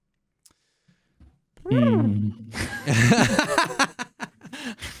 I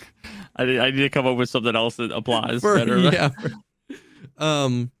need to come up with something else that applies better. Yeah.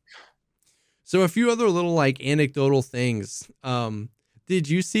 So a few other little like anecdotal things. Did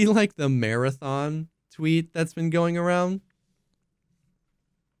you see like the marathon tweet that's been going around?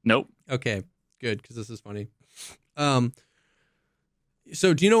 Nope. Okay, good, because this is funny. So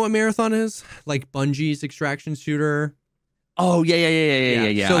do you know what marathon is? Like Bungie's extraction shooter. Oh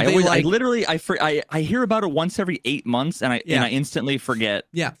yeah. So I hear about it once every 8 months, and I instantly forget.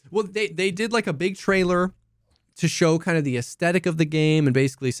 Yeah. Well, they did like a big trailer to show kind of the aesthetic of the game and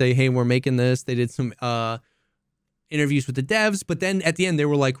basically say, hey, we're making this. They did some interviews with the devs, but then at the end they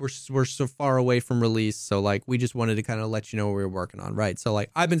were like, we're so far away from release, so like we just wanted to kind of let you know what we were working on, right? So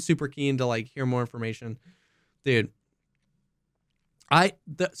like I've been super keen to like hear more information, dude. I'm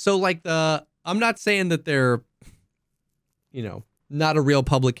not saying that they're not a real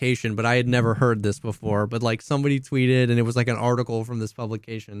publication, but I had never heard this before. But like somebody tweeted, and it was like an article from this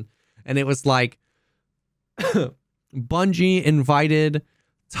publication, and it was like Bungie invited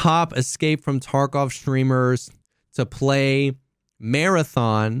top Escape from Tarkov streamers to play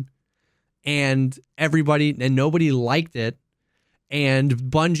Marathon, and nobody liked it. And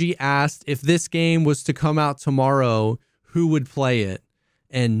Bungie asked if this game was to come out tomorrow, who would play it,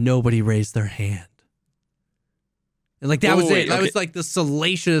 and nobody raised their hand. And like that was it. That was like the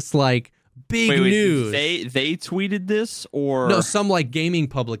salacious, like big news. They tweeted this, or no? Some like gaming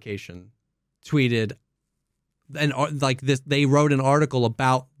publication tweeted, and like this, they wrote an article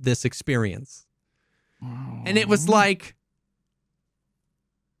about this experience, and it was like,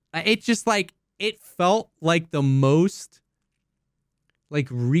 it felt like the most like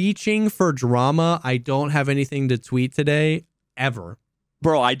reaching for drama. I don't have anything to tweet today ever,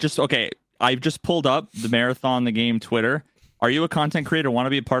 bro. I've just pulled up the Marathon the Game Twitter. Are you a content creator? Want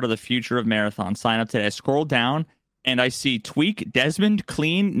to be a part of the future of Marathon? Sign up today. I scroll down and I see Tweak, Desmond,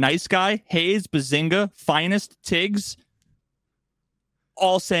 Clean, Nice Guy, Hayes, Bazinga, Finest, Tiggs,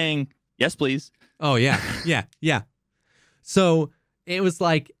 all saying, yes, please. Oh, yeah. Yeah. So it was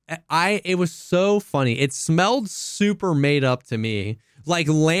like, it was so funny. It smelled super made up to me. Like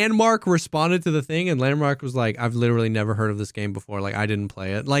Landmark responded to the thing, and Landmark was like, I've literally never heard of this game before. Like I didn't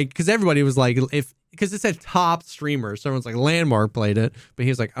play it. Like, cause everybody was like, because it said top streamer. So everyone's like, Landmark played it, but he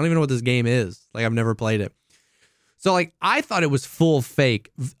was like, I don't even know what this game is. Like I've never played it. So like, I thought it was full fake.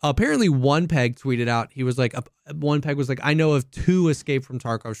 Apparently One Peg tweeted out, he was like, One Peg was like, I know of 2 Escape from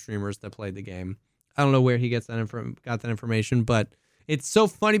Tarkov streamers that played the game. I don't know where he got that information, but it's so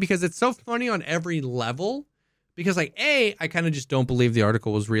funny because it's so funny on every level. Because like, A, I kind of just don't believe the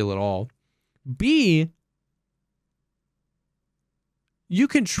article was real at all. B, you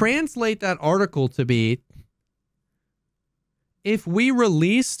can translate that article to be, if we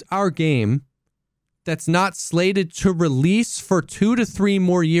released our game that's not slated to release for 2 to 3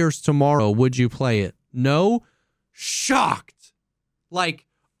 more years tomorrow, would you play it? No? Shocked. Like,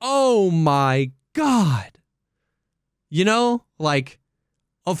 oh my God. Like,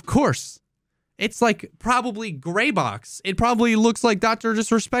 of course. It's like probably Gray Box. It probably looks like Dr.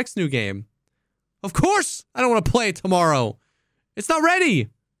 Disrespect's new game. Of course, I don't want to play it tomorrow. It's not ready.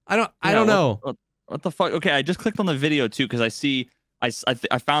 I don't know. What the fuck? Okay, I just clicked on the video too because I see I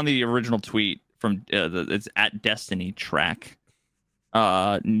found the original tweet from it's at Destiny Track.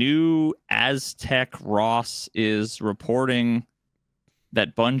 New Aztec Ross is reporting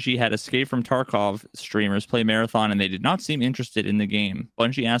that Bungie had Escape from Tarkov streamers play Marathon and they did not seem interested in the game.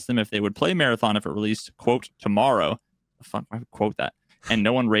 Bungie asked them if they would play Marathon if it released, quote, tomorrow. The fuck, I would quote that. And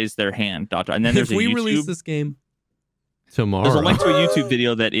no one raised their hand. And then there's if we release this game tomorrow. There's a link to a YouTube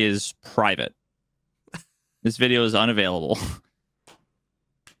video that is private. This video is unavailable.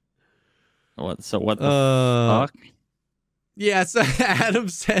 What the fuck? Yeah, so Adam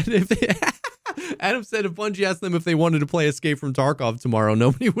said if Bungie asked them if they wanted to play Escape from Tarkov tomorrow,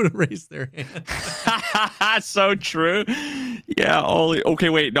 nobody would have raised their hand. So true. Yeah. Okay.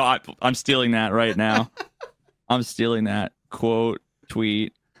 Wait. No, I'm stealing that right now. I'm stealing that quote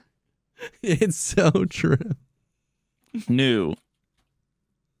tweet. It's so true. New.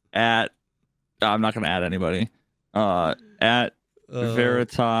 I'm not going to add anybody. At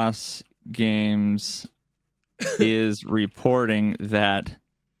Veritas Games is reporting that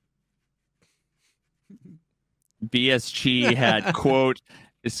BSG had, quote,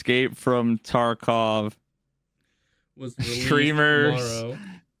 Escape from Tarkov was streamers tomorrow.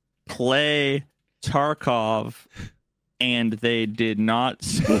 Play Tarkov and they did not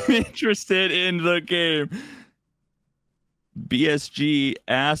seem interested in the game. BSG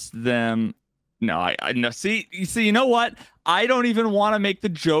asked them. No, I no. See, you know what? I don't even want to make the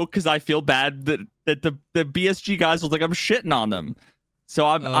joke because I feel bad that the BSG guys was like I'm shitting on them. So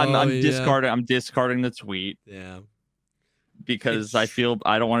I'm discarding the tweet. Yeah. Because I feel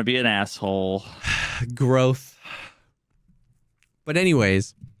I don't want to be an asshole. Growth. But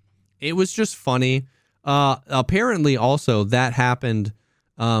anyways, it was just funny. Apparently also that happened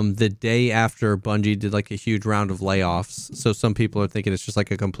the day after Bungie did like a huge round of layoffs. So some people are thinking it's just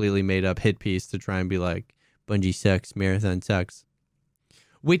like a completely made up hit piece to try and be like, Bungie sucks, Marathon sucks.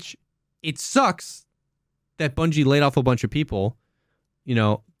 Which it sucks that Bungie laid off a bunch of people. You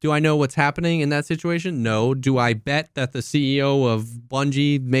know, do I know what's happening in that situation? No. Do I bet that the CEO of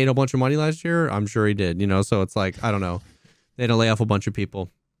Bungie made a bunch of money last year? I'm sure he did, you know, so it's like, I don't know. They had to lay off a bunch of people.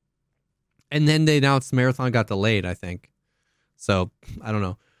 And then they announced Marathon got delayed, I think. So, I don't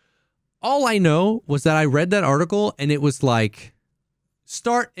know. All I know was that I read that article and it was like,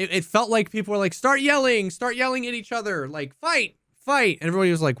 it felt like people were like, start yelling at each other, like, fight. And everybody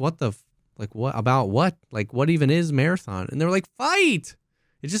was like, what about what? Like, what even is Marathon? And they were like, fight.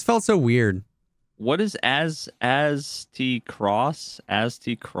 It just felt so weird. What is Aztec Cross?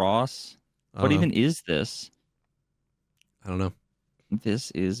 What even is this? I don't know.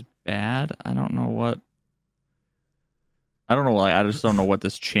 This is bad. I don't know what. I just don't know what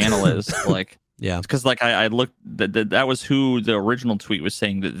this channel is. Like, yeah, because like I looked that was who the original tweet was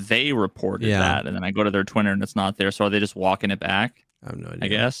saying that they reported that, and then I go to their Twitter and it's not there. So are they just walking it back? I have no idea. I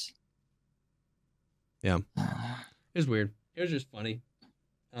guess. Yeah, it was weird. It was just funny.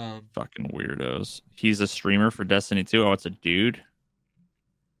 Fucking weirdos. He's a streamer for Destiny 2. Oh, it's a dude.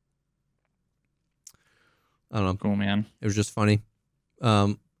 I don't know. Cool, man. It was just funny.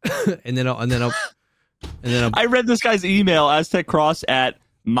 And then I read this guy's email, Aztec Cross at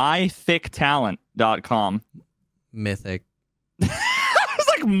mythicktalent.com. Mythic. It's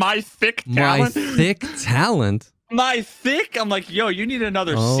like my thick talent. My thick talent. My thick. I'm like, yo, you need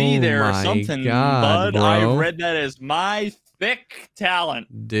another C there or something, God, bud. bro. I read that as my thick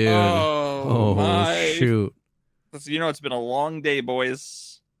talent, dude. Oh shoot. You know, it's been a long day,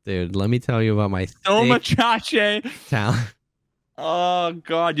 boys. Dude, let me tell you about my Muchache talent. Oh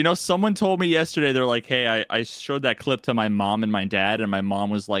God! You know, someone told me yesterday. They're like, "Hey, I showed that clip to my mom and my dad, and my mom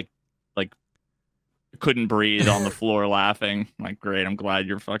was like couldn't breathe on the floor laughing." I'm like, great! I'm glad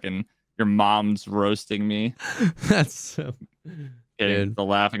your mom's roasting me. That's so. Dude. The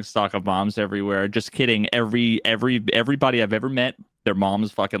laughing stock of moms everywhere. Just kidding. Everybody I've ever met, their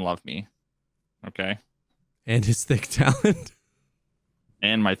moms fucking love me. Okay. And his thick talent.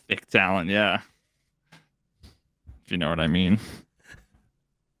 And my thick talent, yeah. If you know what I mean.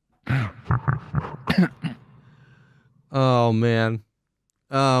 Oh man.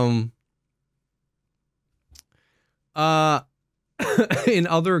 In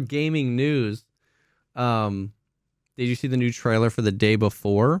other gaming news, did you see the new trailer for The Day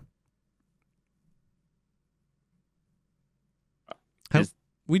Before?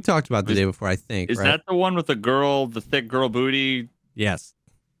 We talked about The Day Before, I think. Is right? that the one with the thick girl booty? Yes.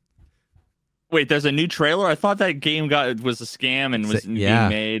 Wait, there's a new trailer? I thought that game was a scam and was being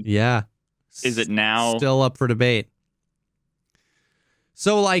made. Yeah. Is it now? Still up for debate.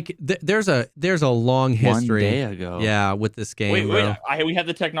 So like there's a long history. 1 day ago. Yeah, with this game. Wait. We have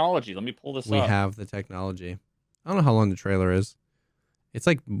the technology. Let me pull this up. We have the technology. I don't know how long the trailer is. It's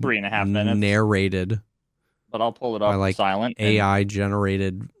like 3.5 minutes. Narrated. But I'll pull it up by like silent. AI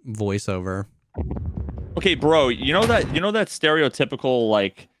generated voiceover. Okay, bro, you know that stereotypical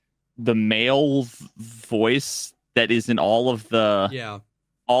like the male voice that is in all of the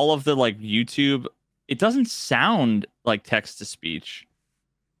like YouTube. It doesn't sound like text to speech,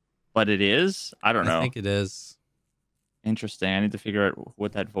 but it is. I don't know. I think it is. Interesting. I need to figure out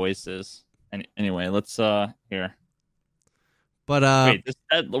what that voice is. And anyway, let's here. But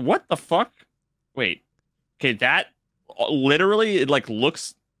wait, what the fuck? Wait. Okay, that literally it like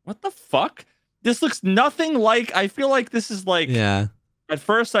looks. What the fuck? This looks nothing like. I feel like this is like. Yeah. At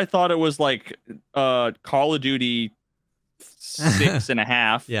first, I thought it was like Call of Duty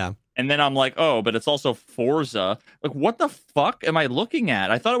 6.5. Yeah. And then I'm like, oh, but it's also Forza. Like, what the fuck am I looking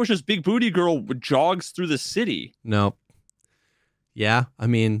at? I thought it was just Big Booty Girl jogs through the city. Nope. Yeah, I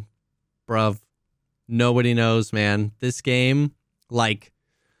mean, bruv, nobody knows, man. This game, like,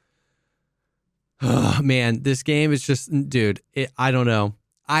 oh, man, this game is just, dude, I don't know.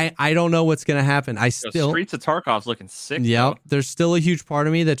 I don't know what's gonna happen. Streets of Tarkov's looking sick. Yeah, there's still a huge part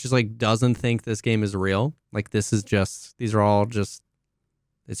of me that just like doesn't think this game is real. Like these are all just,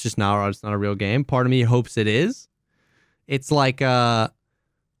 it's not a real game. Part of me hopes it is. It's like I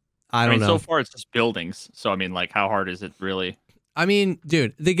don't know. So far it's just buildings. So I mean, like, how hard is it really? I mean,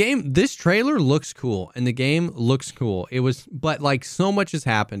 dude, this trailer looks cool, and the game looks cool. But like so much has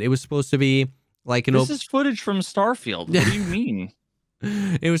happened. It was supposed to be like this is footage from Starfield. What do you mean?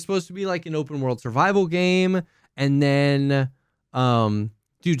 It was supposed to be like an open world survival game, and then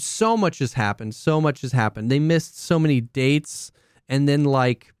dude, so much has happened. They missed so many dates, and then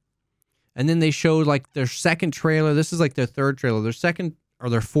they showed like their second trailer. This is like their third trailer. Their second or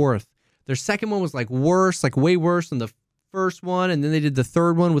their fourth. Their second one was like worse, like way worse than the first one, and then they did the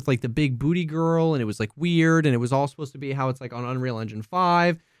third one with like the big booty girl, and it was like weird, and it was all supposed to be how it's like on Unreal Engine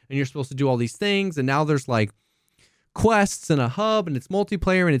 5, and you're supposed to do all these things, and now there's like quests and a hub, and it's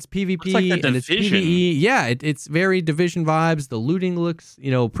multiplayer, and it's PvP, like and it's PvE. Yeah, it's very Division vibes. The looting looks,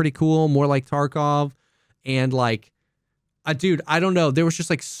 pretty cool, more like Tarkov, and like, dude, I don't know. There was just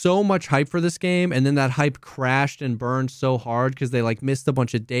like so much hype for this game, and then that hype crashed and burned so hard because they like missed a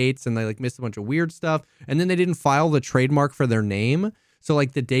bunch of dates and they like missed a bunch of weird stuff, and then they didn't file the trademark for their name. So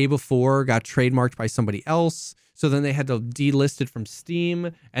like the day before got trademarked by somebody else. So then they had to delist it from Steam,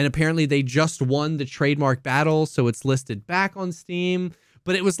 and apparently they just won the trademark battle, so it's listed back on Steam.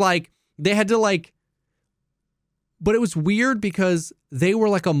 But it was like they had to like, but it was weird because they were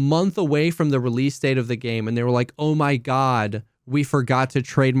like a month away from the release date of the game, and they were like, "Oh my god, we forgot to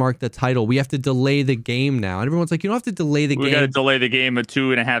trademark the title. We have to delay the game now." And everyone's like, "You don't have to delay the game. We got to delay the game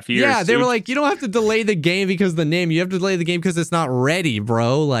 2.5 years." Yeah, they were like, "You don't have to delay the game because of the name. You have to delay the game because it's not ready,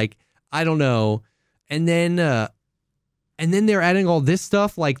 bro." Like, I don't know. And then they're adding all this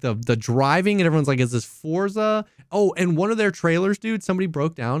stuff like the driving, and everyone's like, "Is this Forza?" Oh, and one of their trailers, dude, somebody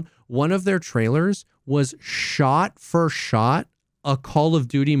broke down. One of their trailers was shot for shot a Call of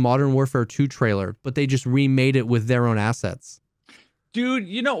Duty Modern Warfare 2 trailer, but they just remade it with their own assets. Dude,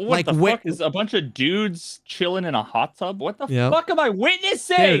 you know what fuck is a bunch of dudes chilling in a hot tub? What the fuck am I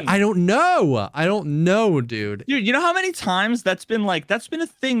witnessing? Dude, I don't know, dude. Dude, you know how many times that's been a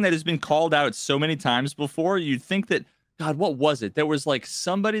thing that has been called out so many times before? You'd think that, God, what was it? There was like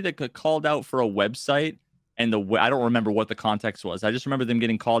somebody that got called out for a website, and I don't remember what the context was. I just remember them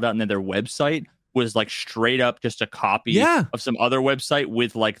getting called out, and then their website was like straight up just a copy of some other website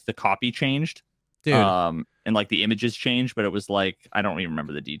with like the copy changed. Dude. And like the images changed, but it was like, I don't even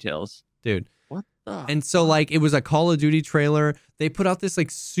remember the details. Dude. What the And so like it was a Call of Duty trailer. They put out this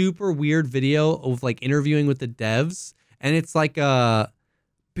like super weird video of like interviewing with the devs, and it's like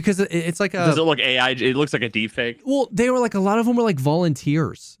because it's like does it look AI? It looks like a deepfake. Well, they were like, a lot of them were like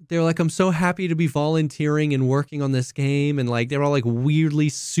volunteers. They were like, "I'm so happy to be volunteering and working on this game," and like they were all like weirdly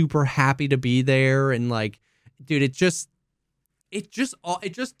super happy to be there, and like, dude, it just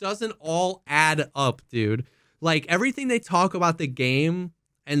doesn't all add up, dude. Like everything they talk about the game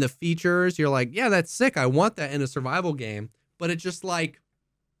and the features, you're like, yeah, that's sick. I want that in a survival game. But it just like,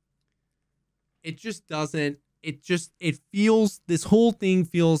 it just doesn't. It feels, this whole thing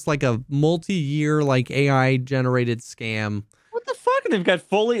feels like a multi-year like AI generated scam. What the fuck? They've got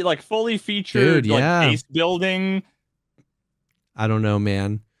fully featured, dude, yeah, like base building. I don't know,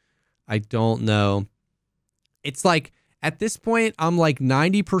 man. I don't know. It's like, at this point, I'm like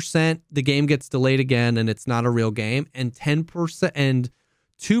 90% the game gets delayed again and it's not a real game, and 10% and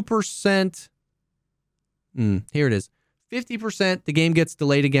 2%. Here it is. 50% the game gets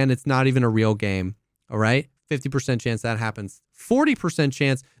delayed again. It's not even a real game. All right. 50% chance that happens. 40%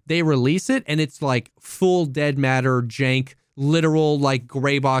 chance they release it and it's like full dead matter, jank, literal like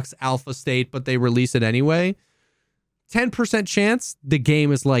gray box alpha state, but they release it anyway. 10% chance the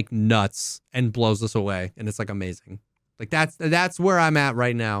game is like nuts and blows us away. And it's like amazing. Like that's where I'm at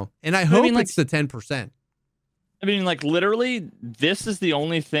right now. And I hope it's the 10%. I mean, like literally, this is the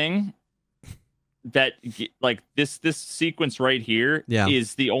only thing that like this sequence right here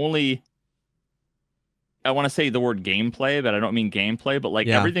is the only, I want to say the word gameplay, but I don't mean gameplay, but like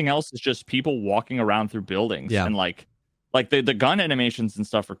everything else is just people walking around through buildings and like the gun animations and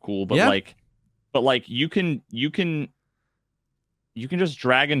stuff are cool, but like you can just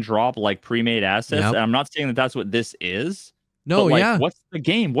drag and drop like pre-made assets. And I'm not saying that that's what this is. No, but like, what's the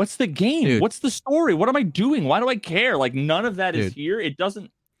game? What's the game? Dude. What's the story? What am I doing? Why do I care? Like none of that is here. It doesn't.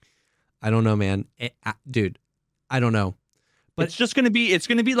 I don't know, man. Dude, I don't know. But it's just gonna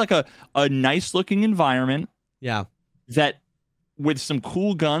be like a nice looking environment. Yeah. That with some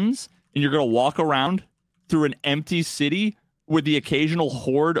cool guns, and you're gonna walk around through an empty city where the occasional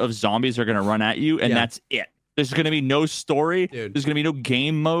horde of zombies are gonna run at you, and that's it. There's gonna be no story. Dude. There's gonna be no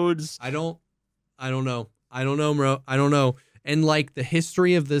game modes. I don't know. Bro. I don't know. And like the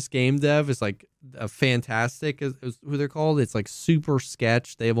history of this game dev is like fantastic. Is who they're called. It's like Super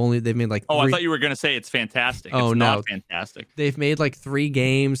Sketch. They've made like. I thought you were gonna say it's fantastic. It's not fantastic. They've made like 3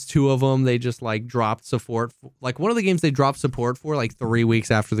 games. 2 of them they just like dropped support. Like one of the games they dropped support for like 3 weeks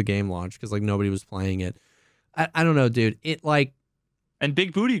after the game launched because like nobody was playing it. I don't know, dude. It like. And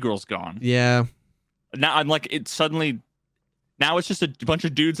Big Booty Girl's gone. Yeah. Now I'm like it suddenly. Now it's just a bunch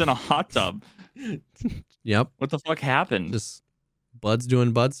of dudes in a hot tub. Yep. What the fuck happened? Just buds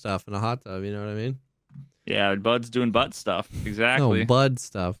doing bud stuff in a hot tub. You know what I mean? Yeah, buds doing butt stuff. Exactly. No, bud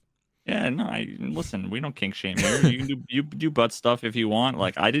stuff. Yeah, no. Listen, we don't kink shame here. You can do butt stuff if you want.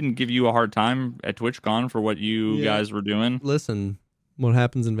 Like I didn't give you a hard time at TwitchCon for what you guys were doing. Listen, what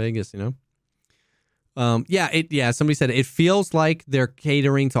happens in Vegas, you know? Somebody said it feels like they're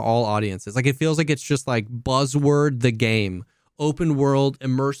catering to all audiences. Like it feels like it's just like buzzword the game. Open world,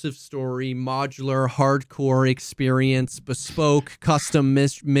 immersive story, modular, hardcore experience, bespoke, custom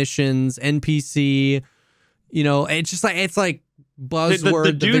missions, NPC. You know, it's like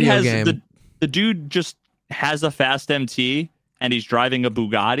buzzword the video game. The dude just has a fast MT and he's driving a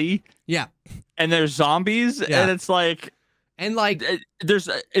Bugatti. Yeah. And there's zombies and it's like and like there's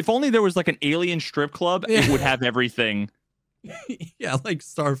if only there was like an alien strip club, it would have everything. Yeah, like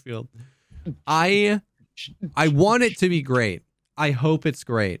Starfield. I want it to be great. I hope it's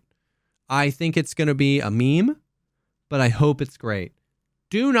great. I think it's going to be a meme, but I hope it's great.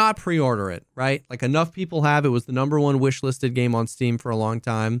 Do not pre-order it, right? Like enough people have. It was the #1 wish-listed game on Steam for a long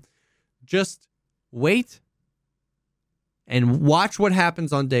time. Just wait and watch what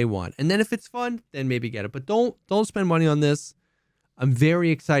happens on day 1. And then if it's fun, then maybe get it. But don't spend money on this. I'm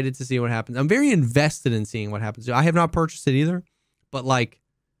very excited to see what happens. I'm very invested in seeing what happens. I have not purchased it either, but like,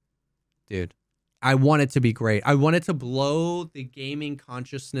 dude, I want it to be great. I want it to blow the gaming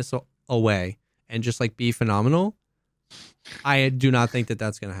consciousness away and just like be phenomenal. I do not think that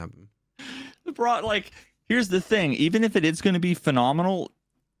that's going to happen. Like, here's the thing. Even if it is going to be phenomenal,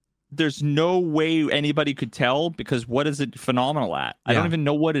 there's no way anybody could tell because what is it phenomenal at? I don't even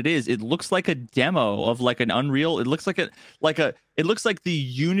know what it is. It looks like a demo of like an Unreal. It looks like it looks like the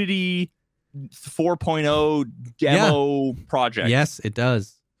Unity 4.0 demo project. Yes, it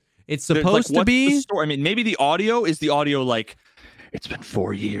does. It's supposed to be. I mean, maybe the audio like, it's been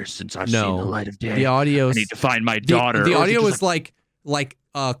 4 years since I've seen the light of day. The audio. I need to find my daughter. The audio is like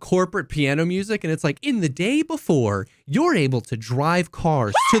corporate piano music, and it's like in the day before, you're able to drive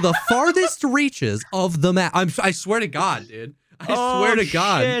cars to the farthest reaches of the map. I swear to God, dude. I swear to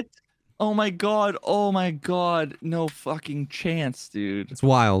God. Shit. Oh my God. Oh my God. No fucking chance, dude. It's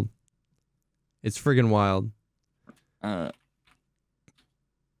wild. It's friggin' wild.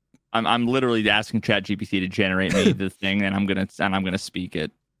 I'm literally asking ChatGPT to generate me the thing, and I'm gonna speak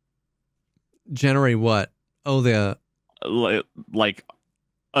it. Generate what? Oh, the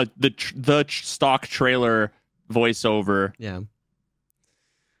stock trailer voiceover. Yeah.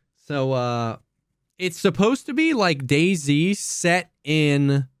 So it's supposed to be like DayZ set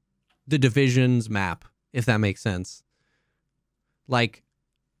in the Division's map, if that makes sense. Like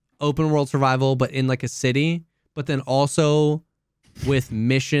open world survival, but in like a city, but then also with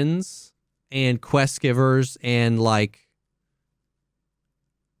missions and quest givers and like,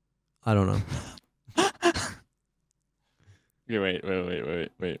 I don't know. Yeah,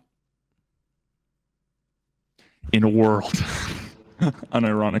 wait. In a world,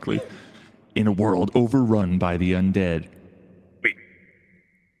 unironically, in a world overrun by the undead,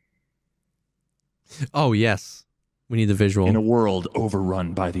 Oh, yes. We need the visual. In a world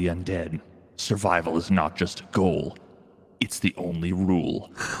overrun by the undead, survival is not just a goal. It's the only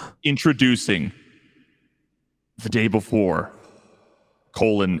rule. Introducing The Day Before,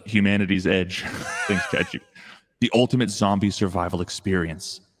 Humanity's Edge. Thanks, Catchy. The ultimate zombie survival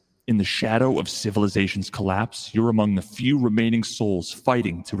experience. In the shadow of civilization's collapse, you're among the few remaining souls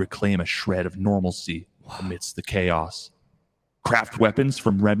fighting to reclaim a shred of normalcy amidst the chaos. Craft weapons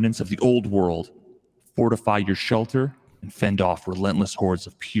from remnants of the old world. Fortify your shelter and fend off relentless hordes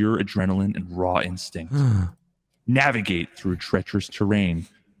of pure adrenaline and raw instinct. Navigate through treacherous terrain,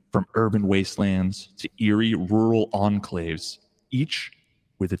 from urban wastelands to eerie rural enclaves, each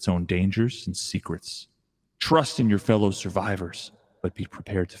with its own dangers and secrets. Trust in your fellow survivors, but be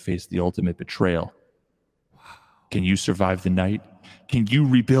prepared to face the ultimate betrayal. Can you survive the night? Can you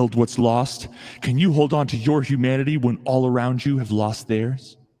rebuild what's lost? Can you hold on to your humanity when all around you have lost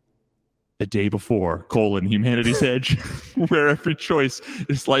theirs? The Day Before, Humanity's Edge, where every choice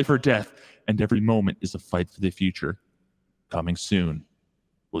is life or death, and every moment is a fight for the future. Coming soon.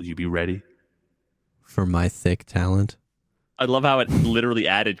 Will you be ready? For my thick talent. I love how it literally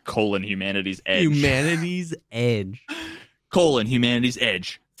added Humanity's Edge. Humanity's Edge. Humanity's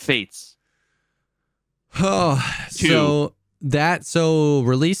Edge. Fates. Oh, so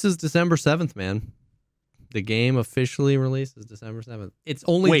releases December 7th, man. The game officially releases December 7th. It's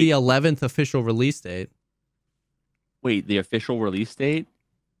only the 11th official release date. Wait, the official release date?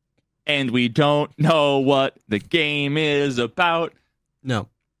 And we don't know what the game is about. No.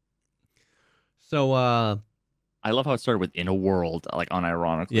 So, I love how it started with "in a world," like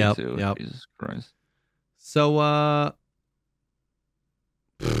unironically too. Yep. Jesus Christ. So,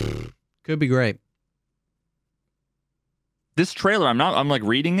 could be great. This trailer, I'm like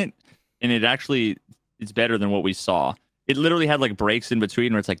reading it, and it's better than what we saw. It literally had like breaks in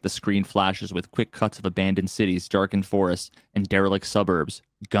between where it's like the screen flashes with quick cuts of abandoned cities, darkened forests, and derelict suburbs.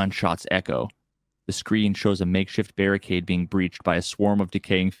 Gunshots echo. The screen shows a makeshift barricade being breached by a swarm of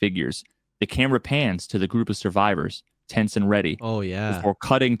decaying figures. The camera pans to the group of survivors, tense and ready. Oh, yeah. Before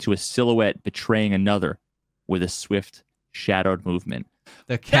cutting to a silhouette betraying another with a swift, shadowed movement.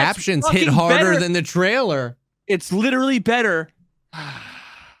 The captions hit harder than the trailer. It's literally better.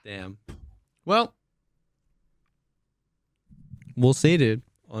 Damn. Well, we'll see, dude,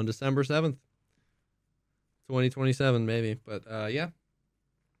 on December 7th. 2027, maybe. But, yeah.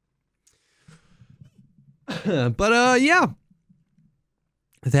 Yeah.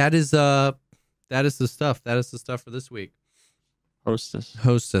 That is the stuff. That is the stuff for this week.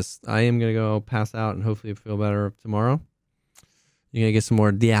 Hostess. I am gonna go pass out and hopefully feel better tomorrow. You gonna get some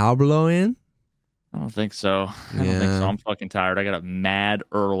more Diablo in? I don't think so. I'm fucking tired. I got up mad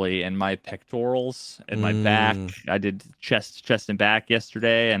early, and my pectorals and my back. I did chest and back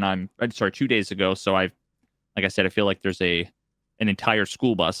yesterday, and 2 days ago. So like I said, I feel like there's an entire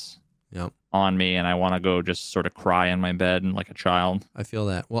school bus. Yep. On me, and I want to go just sort of cry in my bed and like a child. I feel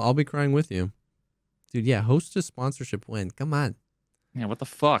that. Well, I'll be crying with you. Dude, yeah, Hostess sponsorship win. Come on. Yeah, what the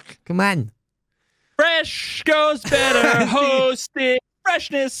fuck? Come on. Fresh goes better. Hosted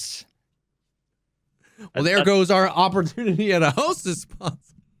freshness. Well, there goes our opportunity at a Hostess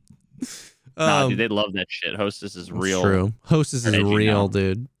sponsor. Nah, dude, they love that shit. Hostess is real. True. Hostess is real,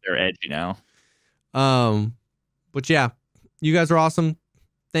 dude. They're edgy now. But yeah, you guys are awesome.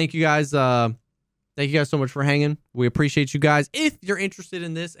 Thank you guys. Thank you guys so much for hanging. We appreciate you guys. If you're interested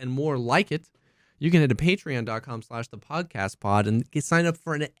in this and more like it, you can head to patreon.com/thepodcastpod and get signed up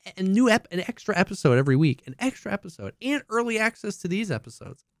for an extra episode every week, an extra episode and early access to these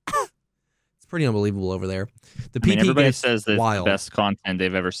episodes. It's pretty unbelievable over there. Everybody says that it's the best content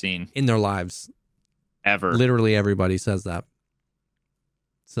they've ever seen in their lives. Ever. Literally everybody says that.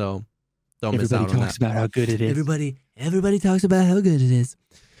 So don't miss out on that. Everybody talks about how good it is. Everybody talks about how good it is.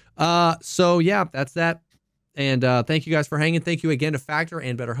 So yeah, that's that. And thank you guys for hanging. Thank you again to Factor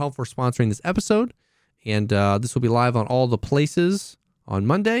and BetterHelp for sponsoring this episode. And this will be live on all the places on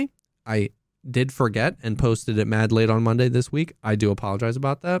Monday. I did forget and posted it mad late on Monday this week. I do apologize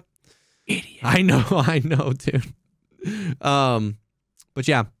about that. Idiot. I know, dude. But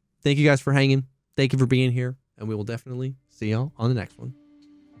yeah, thank you guys for hanging. Thank you for being here. And we will definitely see y'all on the next one.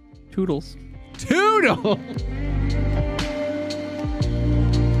 Toodles. Toodles!